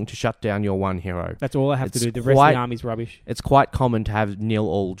along to shut down your one hero. That's all I have to It's do. The rest of quite- the army's rubbish. It's quite common to have nil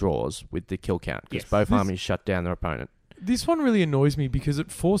all draws with the kill count because Yes. both This- armies shut down their opponent. This one really annoys me because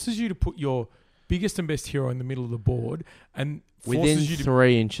it forces you to put your biggest and best hero in the middle of the board and Within forces you to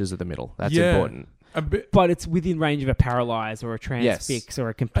 3 inches of the middle. That's Yeah. important. a bit, But it's within range of a paralyze or a transfix or a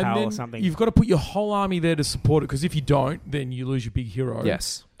and compel then or something. you've got to put your whole army there to support it because if you don't, then you lose your big hero.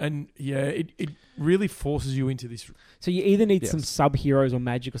 Yes. And it really forces you into this. So you either need some Yes. sub-heroes or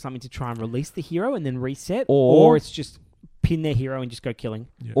magic or something to try and release the hero and then reset, Or- or it's just pin their hero and just go killing.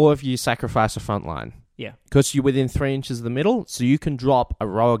 Yeah. Or if you sacrifice a front line. Yeah. Because you're within 3 inches of the middle, so you can drop a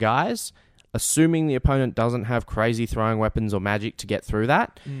row of guys, assuming the opponent doesn't have crazy throwing weapons or magic to get through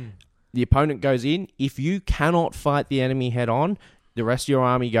that. The opponent goes in. If you cannot fight the enemy head on, the rest of your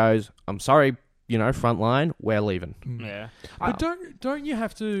army goes, I'm sorry, front line, we're leaving. Yeah. But don't you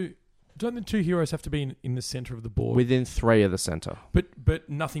have to? Don't the two heroes have to be in the center of the board? Within 3 of the center. But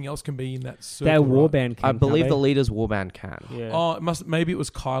nothing else can be in that circle. Their right? warband can, I believe the can't leader's warband can. they? Yeah. Oh, maybe it was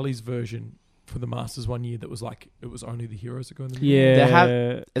Kylie's version for the Masters one year that was like it was only the heroes that go in the middle. Yeah. They have-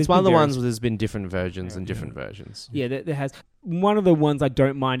 There's It's one of the been ones various- where there's been different versions Yeah, and different yeah. versions. Yeah, there has. One of the ones I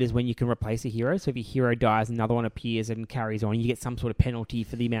don't mind is when you can replace a hero. So if your hero dies, another one appears and carries on. You get some sort of penalty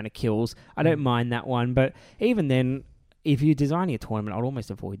for the amount of kills. I don't mind that one. But even then, if you're designing a tournament, I'd almost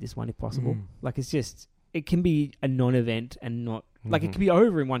avoid this one if possible. Like, it can be a non-event and not... Like, it Mhm. can be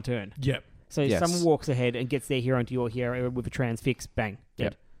over in one turn. Yep. So if Yes. someone walks ahead and gets their hero into your hero with a transfix, bang, dead.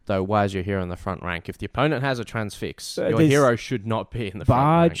 Yep. Though, why is your hero in the front rank? If the opponent has a transfix, your there's hero should not be in the front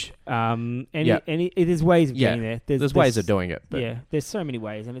rank. Barge, Yeah. there's ways of Yeah. getting there. There's ways of doing it. But Yeah, there's so many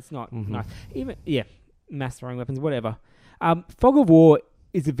ways, and it's not Mhm. nice. Mass throwing weapons, whatever. Fog of War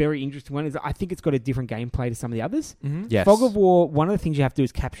is a very interesting one. I think it's got a different gameplay to some of the others. Mm-hmm. Yes. Fog of War, one of the things you have to do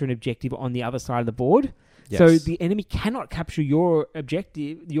is capture an objective on the other side of the board. Yes. So the enemy cannot capture your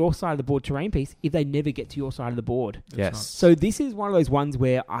objective, your side of the board terrain piece, if they never get to your side of the board. Yes. So this is one of those ones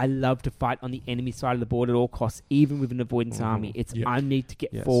where I love to fight on the enemy side of the board at all costs, even with an avoidance Mhm. army. It's Yep. I need to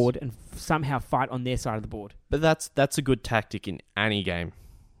get Yes. forward and somehow fight on their side of the board. But that's a good tactic in any game.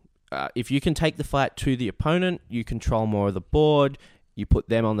 If you can take the fight to the opponent, you control more of the board, you put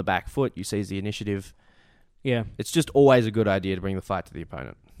them on the back foot, you seize the initiative. Yeah. It's just always a good idea to bring the fight to the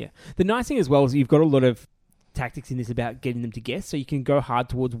opponent. The nice thing as well is you've got a lot of tactics in this about getting them to guess. So you can go hard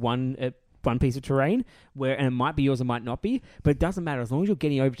towards one piece of terrain, and it might be yours, it might not be, but it doesn't matter. As long as you're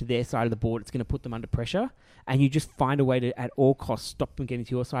getting over to their side of the board, it's going to put them under pressure, and you just find a way to, at all costs, stop them getting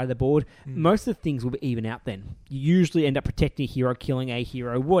to your side of the board. Most of the things will be even out then. You usually end up protecting a hero, killing a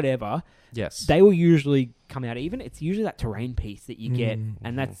hero, whatever. Yes. They will usually come out even. It's usually that terrain piece that you get, Mm.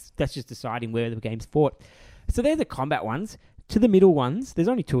 and that's just deciding where the game's fought. So they're the combat ones. To the middle ones, there's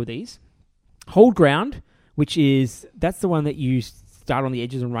only 2 of these. Hold ground, that's the one that you start on the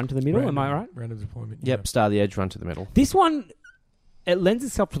edges and run to the middle. Am I right? Random deployment. Yep, star the edge, run to the middle. This one, it lends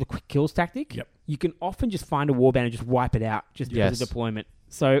itself to the quick kills tactic. Yep. You can often just find a warband and just wipe it out just because Yes. of deployment.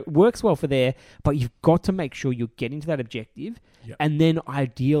 So it works well for there, but you've got to make sure you're getting to that objective. Yep. And then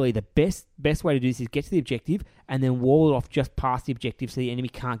ideally, the best way to do this is get to the objective and then wall it off just past the objective so the enemy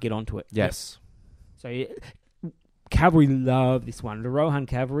can't get onto it. Yes. So cavalry love this one. The Rohan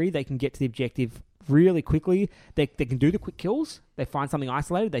cavalry, they can get to the objective really quickly. They can do the quick kills. They find something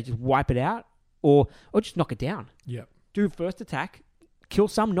isolated, they just wipe it out or just knock it down. Yep. Do first attack, kill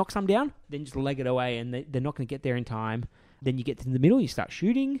some, knock some down, then just leg it away, and they're not going to get there in time. Then you get to the middle, you start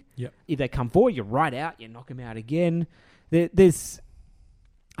shooting. Yep. If they come forward, you right out, you knock them out again. There's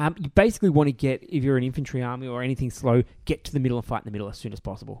you basically want to get, if you're an infantry army or anything slow, get to the middle and fight in the middle as soon as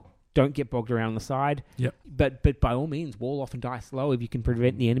possible. Don't get bogged around on the side. Yep. But by all means, wall off and die slow if you can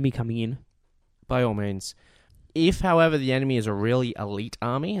prevent the enemy coming in. By all means. If, however, the enemy is a really elite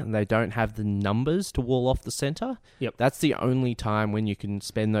army and they don't have the numbers to wall off the center, Yep. that's the only time when you can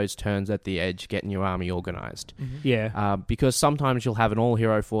spend those turns at the edge getting your army organized. Yeah. Because sometimes you'll have an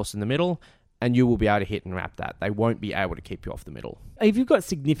all-hero force in the middle and you will be able to hit and wrap that. They won't be able to keep you off the middle. If you've got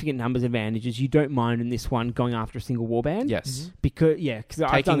significant numbers of advantages, you don't mind in this one going after a single warband. Yes. Because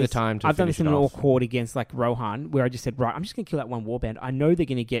I've Taking done the this, time to I've done finish this in it an all off. court against like Rohan, where I just said, right, I'm just going to kill that one warband. I know they're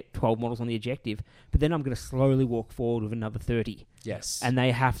going to get 12 models on the objective, but then I'm going to slowly walk forward with another 30, Yes. and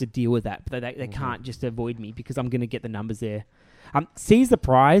they have to deal with that. But they can't just avoid me because I'm going to get the numbers there. Seize the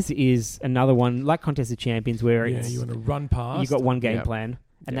Prize is another one, like Contest of Champions, where Yeah, it's, you want to run past. you got one game Yeah. plan.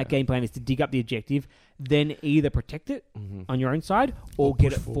 And Yeah. that game plan is to dig up the objective, then either protect it Mhm. on your own side or Or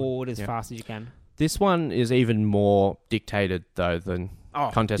get push it forward. as Yeah. fast as you can. This one is even more dictated, though, than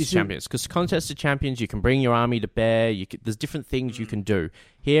Contest this of Champions. Because Contest of Champions, you can bring your army to bear. There's different things you can do.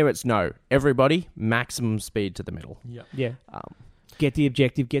 Here, it's no. Everybody, maximum speed to the middle. Yeah. Yeah. Um, Get the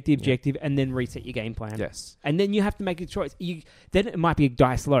objective, and then reset your game plan. yes. And then you have to make a choice. Then it might be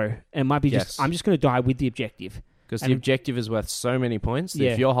die slow, and it might be Yes. just, I'm just going to die with the objective. Because the And- objective is worth so many points that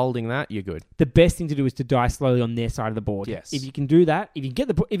Yeah. if you're holding that, you're good. The best thing to do is to die slowly on their side of the board. Yes. If you can do that, if you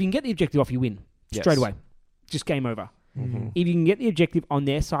can get the objective off, you win. Yes. Straight away. Just game over. Mhm. If you can get the objective on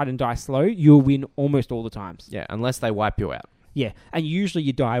their side and die slow, you'll win almost all the times. Yeah, unless they wipe you out. Yeah. And usually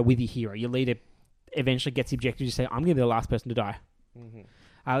you die with your hero. Your leader eventually gets the objective. You say, I'm going to be the last person to die.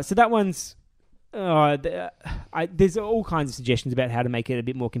 So that one's... there's all kinds of suggestions about how to make it a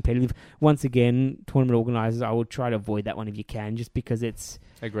bit more competitive. Once again, tournament organisers, I would try to avoid that one if you can, just because it's...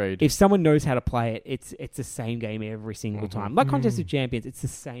 Agreed. If someone knows how to play it, it's the same game every single Mhm. time. Like Contest of Mm. Champions, it's the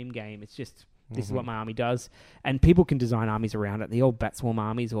same game. It's just... This is Mhm. what my army does. And people can design armies around it. The old Bat Swarm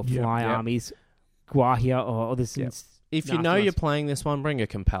armies or Yep. Fly Yep. armies, Guahia or this. Yep. If you nasty know ones. you're playing this one, bring a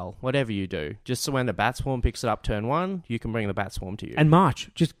Compel. Whatever you do. Just so when the Bat Swarm picks it up turn 1, you can bring the Bat Swarm to you. And march.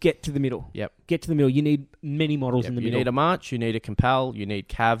 Just get to the middle. Yep. Get to the middle. You need many models Yep, in the you middle. need a march, you need a Compel, you need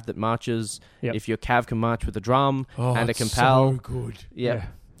Cav that marches. Yep. If your Cav can march with a drum Oh, and a it's Compel. so good. Yep. Yeah.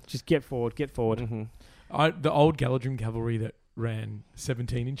 Just get forward. Get forward. Mhm. The old Galadrim cavalry that ran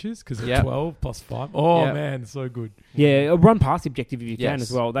 17 inches because it's Yep. 12 plus 5. Oh, Yep. man, so good. Yeah, run past the objective if you can Yes.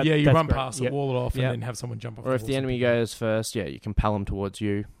 as well. yeah, you that's run great. past Yep. it, wall it off, Yep. and then have someone jump off. Or if the enemy goes first, yeah, you compel them towards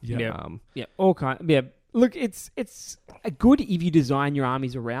you. Yeah. Yeah. Um, Yeah, all kind. Yeah, look, it's a good if you design your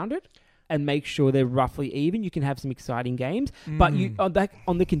armies around it and make sure they're roughly even. You can have some exciting games, but you on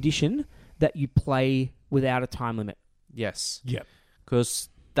the condition that you play without a time limit. yes. Yep. Because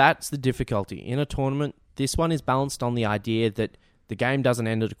that's the difficulty. In a tournament, this one is balanced on the idea that the game doesn't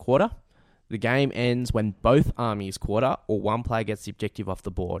end at a quarter. The game ends when both armies quarter or one player gets the objective off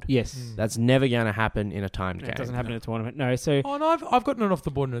the board. Yes, That's never going to happen in a timed game. it doesn't happen in a tournament. No, so Oh, no, I've gotten it off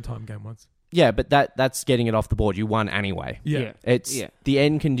the board in a time game once. Yeah, but that's getting it off the board. You won anyway. Yeah. It's Yeah. the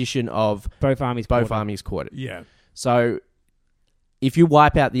end condition of both armies. both quarter. armies quartered. Yeah. So if you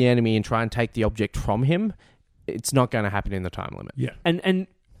wipe out the enemy and try and take the object from him, it's not going to happen in the time limit. Yeah. and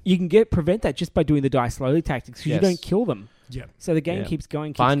you can prevent that just by doing the die slowly tactics because Yes. you don't kill them. Yeah. So the game Yeah. keeps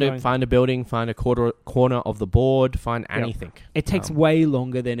going. Find a building, find a corner of the board, find anything. It takes Um, way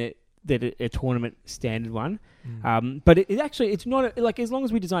longer than a tournament standard one. Mm. But it actually, it's not like as long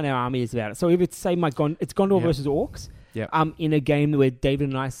as we design our armies about it. So if it's say it's Gondor Yeah. versus Orcs, Yeah. in a game where David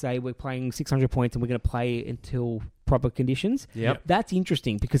and I say we're playing 600 points and we're going to play until proper conditions, Yep. that's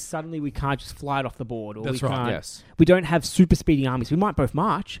interesting because suddenly we can't just fly it off the board, or That's we right. can't. Yes. We don't have super speeding armies. We might both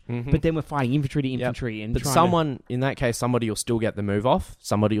march, Mhm. but then we're fighting infantry to Yep. infantry, and But trying to- in that case, somebody will still get the move off.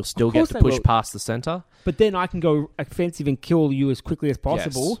 Somebody will still get course to they push will. past the center. But then I can go offensive and kill you as quickly as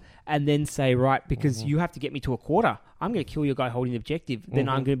possible, Yes. and then say, right, because Mhm. you have to get me to a quarter, I'm going to kill your guy holding the objective. Then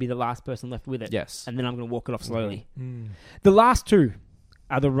I'm Mhm. going to be the last person left with it, Yes. and then I'm going to walk it off slowly. Mm. The last two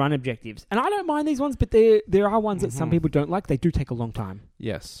are the run objectives, and I don't mind these ones, but there are ones that some Mhm. people don't like. They do take a long time.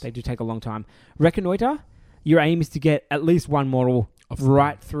 Yes. They do take a long time. Reconnoiter. Your aim is to get at least one model Off the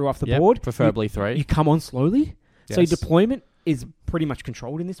right through off the Yep, board. preferably three. You come on slowly, so your Yes. deployment is pretty much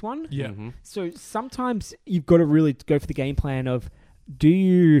controlled in this one. Yeah. Mhm. So sometimes you've got to really go for the game plan of, do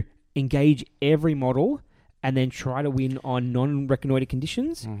you engage every model and then try to win on non-reconnoiter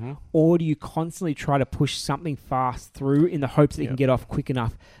conditions, Mhm. or do you constantly try to push something fast through in the hopes that you can Yeah. get off quick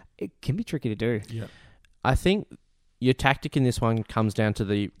enough? It can be tricky to do. Yeah. I think your tactic in this one comes down to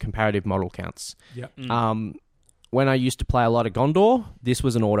the comparative model counts. Yeah. When I used to play a lot of Gondor, this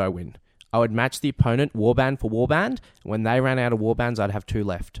was an auto win. I would match the opponent warband for warband. When they ran out of warbands, I'd have two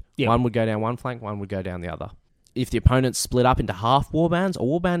left. Yep. One would go down one flank, one would go down the other. If the opponent's split up into half warbands, a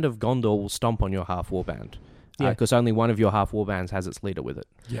warband of Gondor will stomp on your half warband. Yeah. Because only one of your half warbands has its leader with it.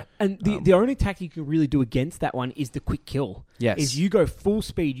 Yeah. And the only tactic you can really do against that one is the quick kill. Yes. Is you go full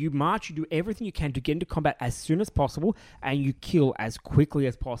speed, you march, you do everything you can to get into combat as soon as possible, and you kill as quickly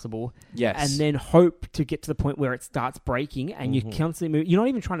as possible. Yes. And then hope to get to the point where it starts breaking, and you Mhm. constantly move. You're not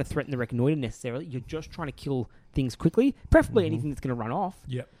even trying to threaten the reconnoiter necessarily. You're just trying to kill things quickly, preferably Mhm. anything that's going to run off.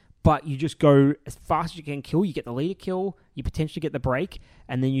 Yeah. But you just go as fast as you can kill. You get the leader kill, you potentially get the break,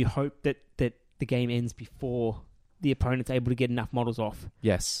 and then you hope that the game ends before the opponent's able to get enough models off.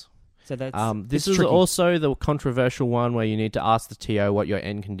 Yes. So that's This it's is tricky. also the controversial one where you need to ask the TO what your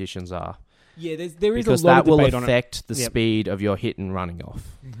end conditions are. there is Because a lot that of will debate on it. affect the Yep. speed of your hit and running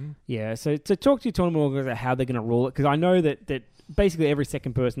off. Mm-hmm. Yeah, so to talk to your tournament organizer how they're going to rule it, because I know that basically every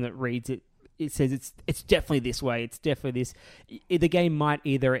second person that reads it, it says it's definitely this way. It's definitely this. The game might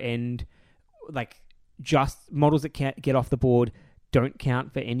either end like just models that can't get off the board don't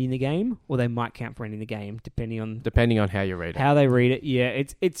count for ending the game, or they might count for ending the game, depending on how you read it. how they read it. Yeah,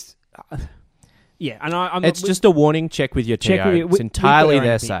 it's yeah, and It's just a warning. Check with your TO. check with you. It's entirely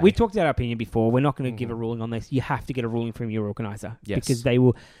their opinion. say. We talked about our opinion before. We're not going to give a ruling on this. You have to get a ruling from your organizer, Yes. because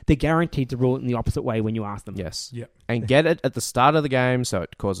they're guaranteed to rule it in the opposite way when you ask them. Yes. Yep. And get it at the start of the game so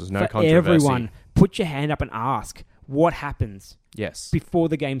it causes no For controversy. everyone, put your hand up and ask what happens Yes. before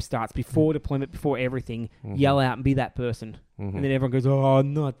the game starts, before deployment, before everything. Yell out and be that person. And then everyone goes, oh,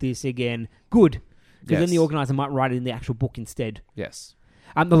 not this again. Good. Because then the Yes. organizer might write it in the actual book instead. Yes.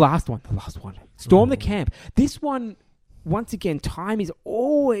 The last one. Storm the Camp. This one, once again, time is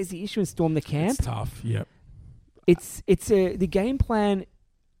always the issue in Storm the Camp. It's tough. Yep. It's the game plan.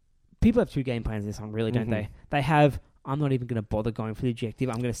 People have two game plans in this one, really, don't they? They have, I'm not even going to bother going for the objective.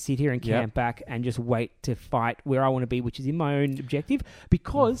 I'm going to sit here and camp back and just wait to fight where I want to be, which is in my own objective,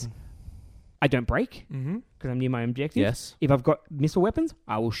 because I don't break, because I'm near my own objective. Yes. If I've got missile weapons,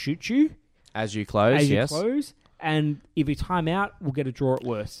 I will shoot you As you close, as you yes. close. And if you time out, we'll get a draw at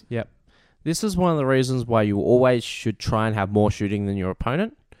worst. Yep. This is one of the reasons why you always should try and have more shooting than your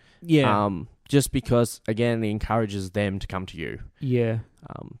opponent. Yeah. Just because, again, it encourages them to come to you. Yeah.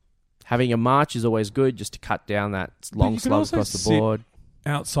 Having a march is always good, just to cut down that long you can slug also across the sit board.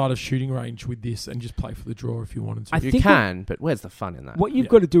 Outside of shooting range with this and just play for the draw if you wanted to. I You think can, but where's the fun in that? What you've Yeah.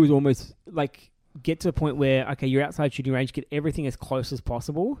 got to do is almost like get to the point where, okay, you're outside shooting range, get everything as close as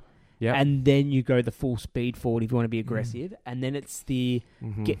possible. Yep. And then you go the full speed forward if you want to be aggressive. And then it's the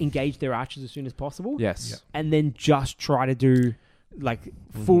engage their archers as soon as possible. Yes. Yep. And then just try to do like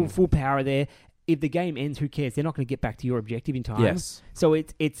full power there. If the game ends, who cares? They're not going to get back to your objective in time. Yes. So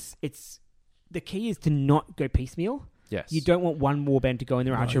it's the key is to not go piecemeal. Yes. You don't want one warband to go in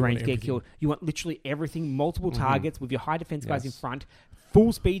their No, archer you want range, get everything. killed. You want literally everything, multiple targets with your high defense guys in Yes. front,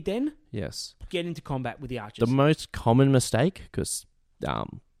 full speed. Then Yes. get into combat with the archers. The most common mistake, because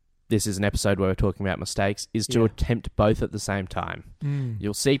this is an episode where we're talking about mistakes, is to Yeah. attempt both at the same time.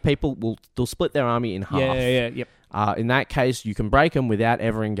 You'll see people they'll split their army in half. yep. In that case, you can break them without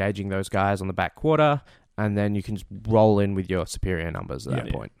ever engaging those guys on the back quarter, and then you can just roll in with your superior numbers at that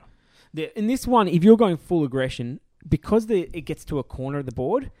Yeah. point. In this one, if you're going full aggression, because it gets to a corner of the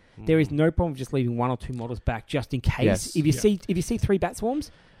board, there is no problem with just leaving one or two models back just in case. Yes. If you see 3 bat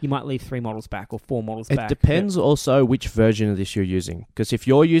swarms, you might leave 3 models back or 4 models It back. depends also which version of this you're using, because if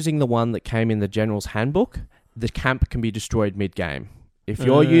you're using the one that came in the General's Handbook, the camp can be destroyed mid-game. If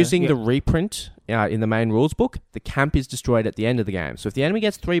you're using the reprint in the main rules book, the camp is destroyed at the end of the game. So if the enemy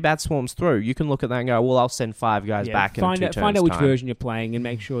gets 3 bat swarms through, you can look at that and go, well, I'll send 5 guys back in 2 turns' Find out which time. version you're playing and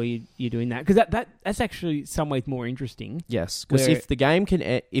make sure you're doing that, because that's actually some ways more interesting. Yes, because Where- if the game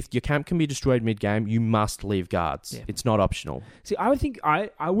if your camp can be destroyed mid-game, you must leave guards. Yeah. It's not optional. See, I would think I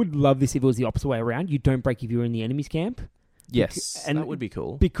would love this if it was the opposite way around. You don't break if you're in the enemy's camp. Yes, and that would be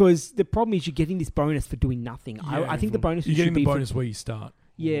cool. Because the problem is you're getting this bonus for doing nothing. I think the bonus You're should getting be the bonus where you start.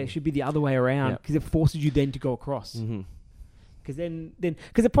 it should be the other way around, Yep. because it forces you then to go across. Mm-hmm. Because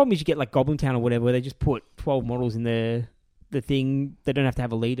because the problem is you get like Goblin Town or whatever, where they just put 12 models in the thing. They don't have to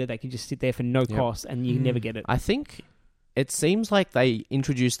have a leader. They can just sit there for no cost, and you never get it. I think it seems like they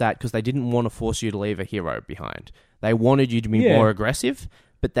introduced that because they didn't want to force you to leave a hero behind. They wanted you to be Yeah. more aggressive,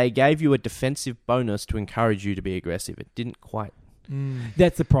 but they gave you a defensive bonus to encourage you to be aggressive. It didn't quite.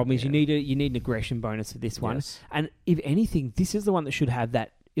 That's the problem. Is Yeah. you need an aggression bonus for this one. Yes. And if anything, this is the one that should have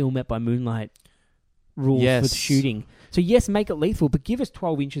that ill met by moonlight rules Yes. with shooting. So yes, make it lethal, but give us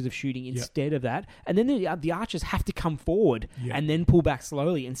 12 inches of shooting instead of that. And then the archers have to come forward and then pull back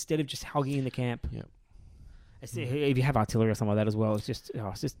slowly instead of just hugging in the camp. Yep. If you have artillery or something like that as well, it's just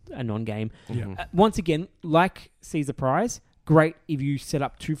a non-game. Yeah. Mhm. Once again, like Caesar Prize, great if you set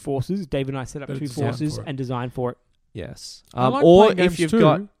up 2 forces. Dave and I set up That 2 it's designed forces for it. and design for it. Yes. I like Or playing if games you've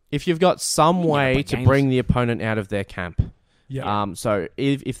too. got some Yeah, way play to games. bring the opponent out of their camp. Yeah. So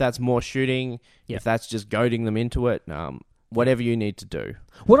if that's more shooting, Yeah. if that's just goading them into it, whatever you need to do.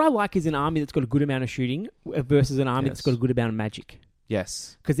 What I like is an army that's got a good amount of shooting versus an army that's Yes. got a good amount of magic.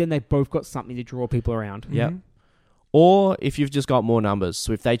 Yes. Because then they've both got something to draw people around. Yep. Or if you've just got more numbers.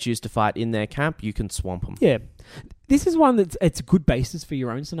 So if they choose to fight in their camp, you can swamp them. Yeah. This is one it's a good basis for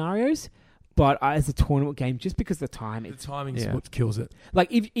your own scenarios, but as a tournament game, just because of the time, The it's timing is Yeah. what kills it. like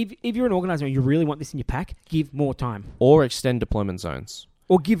if you're an organizer and you really want this in your pack, give more time. Or extend deployment zones.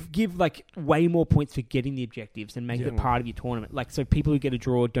 Or give like way more points for getting the objectives and make Yeah. it part of your tournament. Like, so people who get a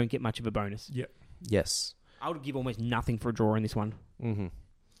draw don't get much of a bonus. Yeah. Yes. I would give almost nothing for a draw in this one.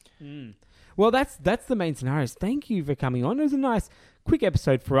 Mm-hmm. Well, that's the main scenarios. Thank you for coming on. It was a nice, quick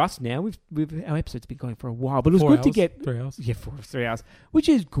episode for us now. Our episode's been going for a while, but it was 4 good hours, to get... 3 hours. Yeah, 3 hours, which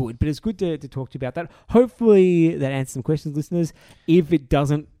is good, but it's good to talk to you about that. Hopefully that answers some questions, listeners. If it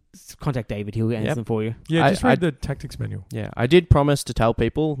doesn't, contact David. He'll answer them for you. Yeah, just I read the tactics manual. Yeah, I did promise to tell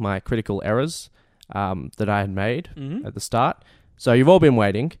people my critical errors that I had made at the start. So you've all been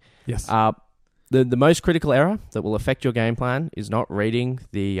waiting. Yes. The most critical error that will affect your game plan is not reading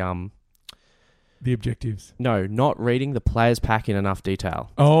the objectives. No, not reading the player's pack in enough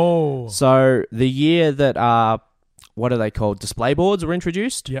detail. Oh. So the year that what are they called? Display boards were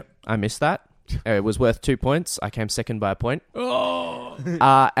introduced. Yep. I missed that. It was worth 2 points. I came second by a point. Oh.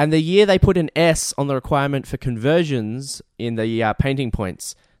 And the year they put an S on the requirement for conversions in the painting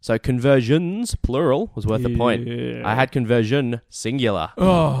points. So conversions, plural, was worth a point. I had conversion, singular.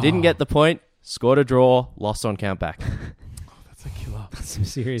 Oh. Didn't get the point. Scored a draw. Lost on countback. That's a killer. That's some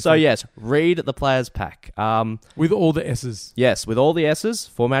serious. So yes, read the player's pack. With all the S's. Yes, with all the S's.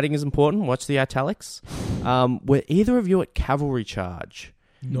 Formatting is important. Watch the italics. Were either of you at Cavalry Charge?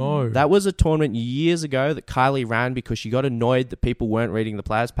 No. That was a tournament years ago that Kylie ran because she got annoyed that people weren't reading the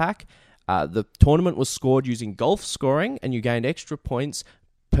player's pack. The tournament was scored using golf scoring, and you gained extra points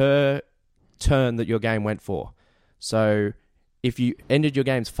per turn that your game went for. So if you ended your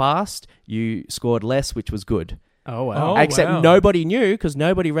games fast, you scored less, which was good. Oh, wow. Except nobody knew because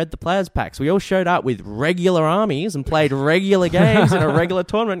nobody read the players' packs. We all showed up with regular armies and played regular games in a regular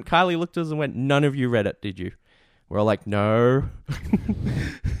tournament. Kylie looked at us and went, "None of you read it, did you?" We're all like, "No."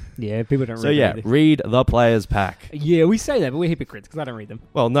 Yeah, people don't read So yeah, it. read the players' pack. Yeah, we say that, but we're hypocrites because I don't read them.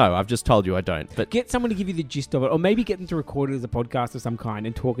 Well, no, I've just told you I don't. But Get someone to give you the gist of it, or maybe get them to record it as a podcast of some kind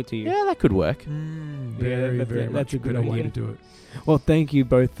and talk it to you. yeah, that could work. Very, that's very a much a good good idea idea. to do it. Well, thank you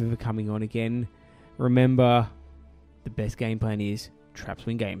both for coming on again. Remember, the best game plan is traps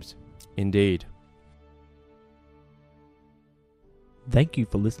win games. Indeed. Thank you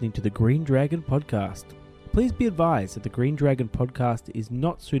for listening to the Green Dragon Podcast. Please be advised that the Green Dragon Podcast is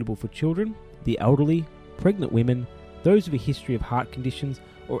not suitable for children, the elderly, pregnant women, those with a history of heart conditions,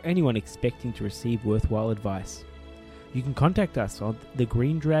 or anyone expecting to receive worthwhile advice. You can contact us on the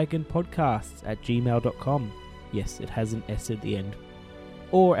Green Dragon Podcasts at gmail.com. Yes, it has an S at the end.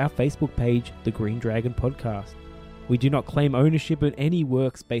 Or our Facebook page, The Green Dragon Podcast. We do not claim ownership of any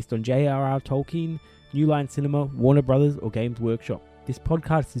works based on J.R.R. Tolkien, New Line Cinema, Warner Brothers, or Games Workshop. This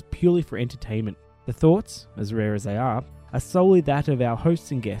podcast is purely for entertainment. The thoughts, as rare as they are solely that of our hosts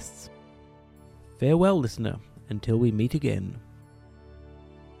and guests. Farewell, listener, until we meet again.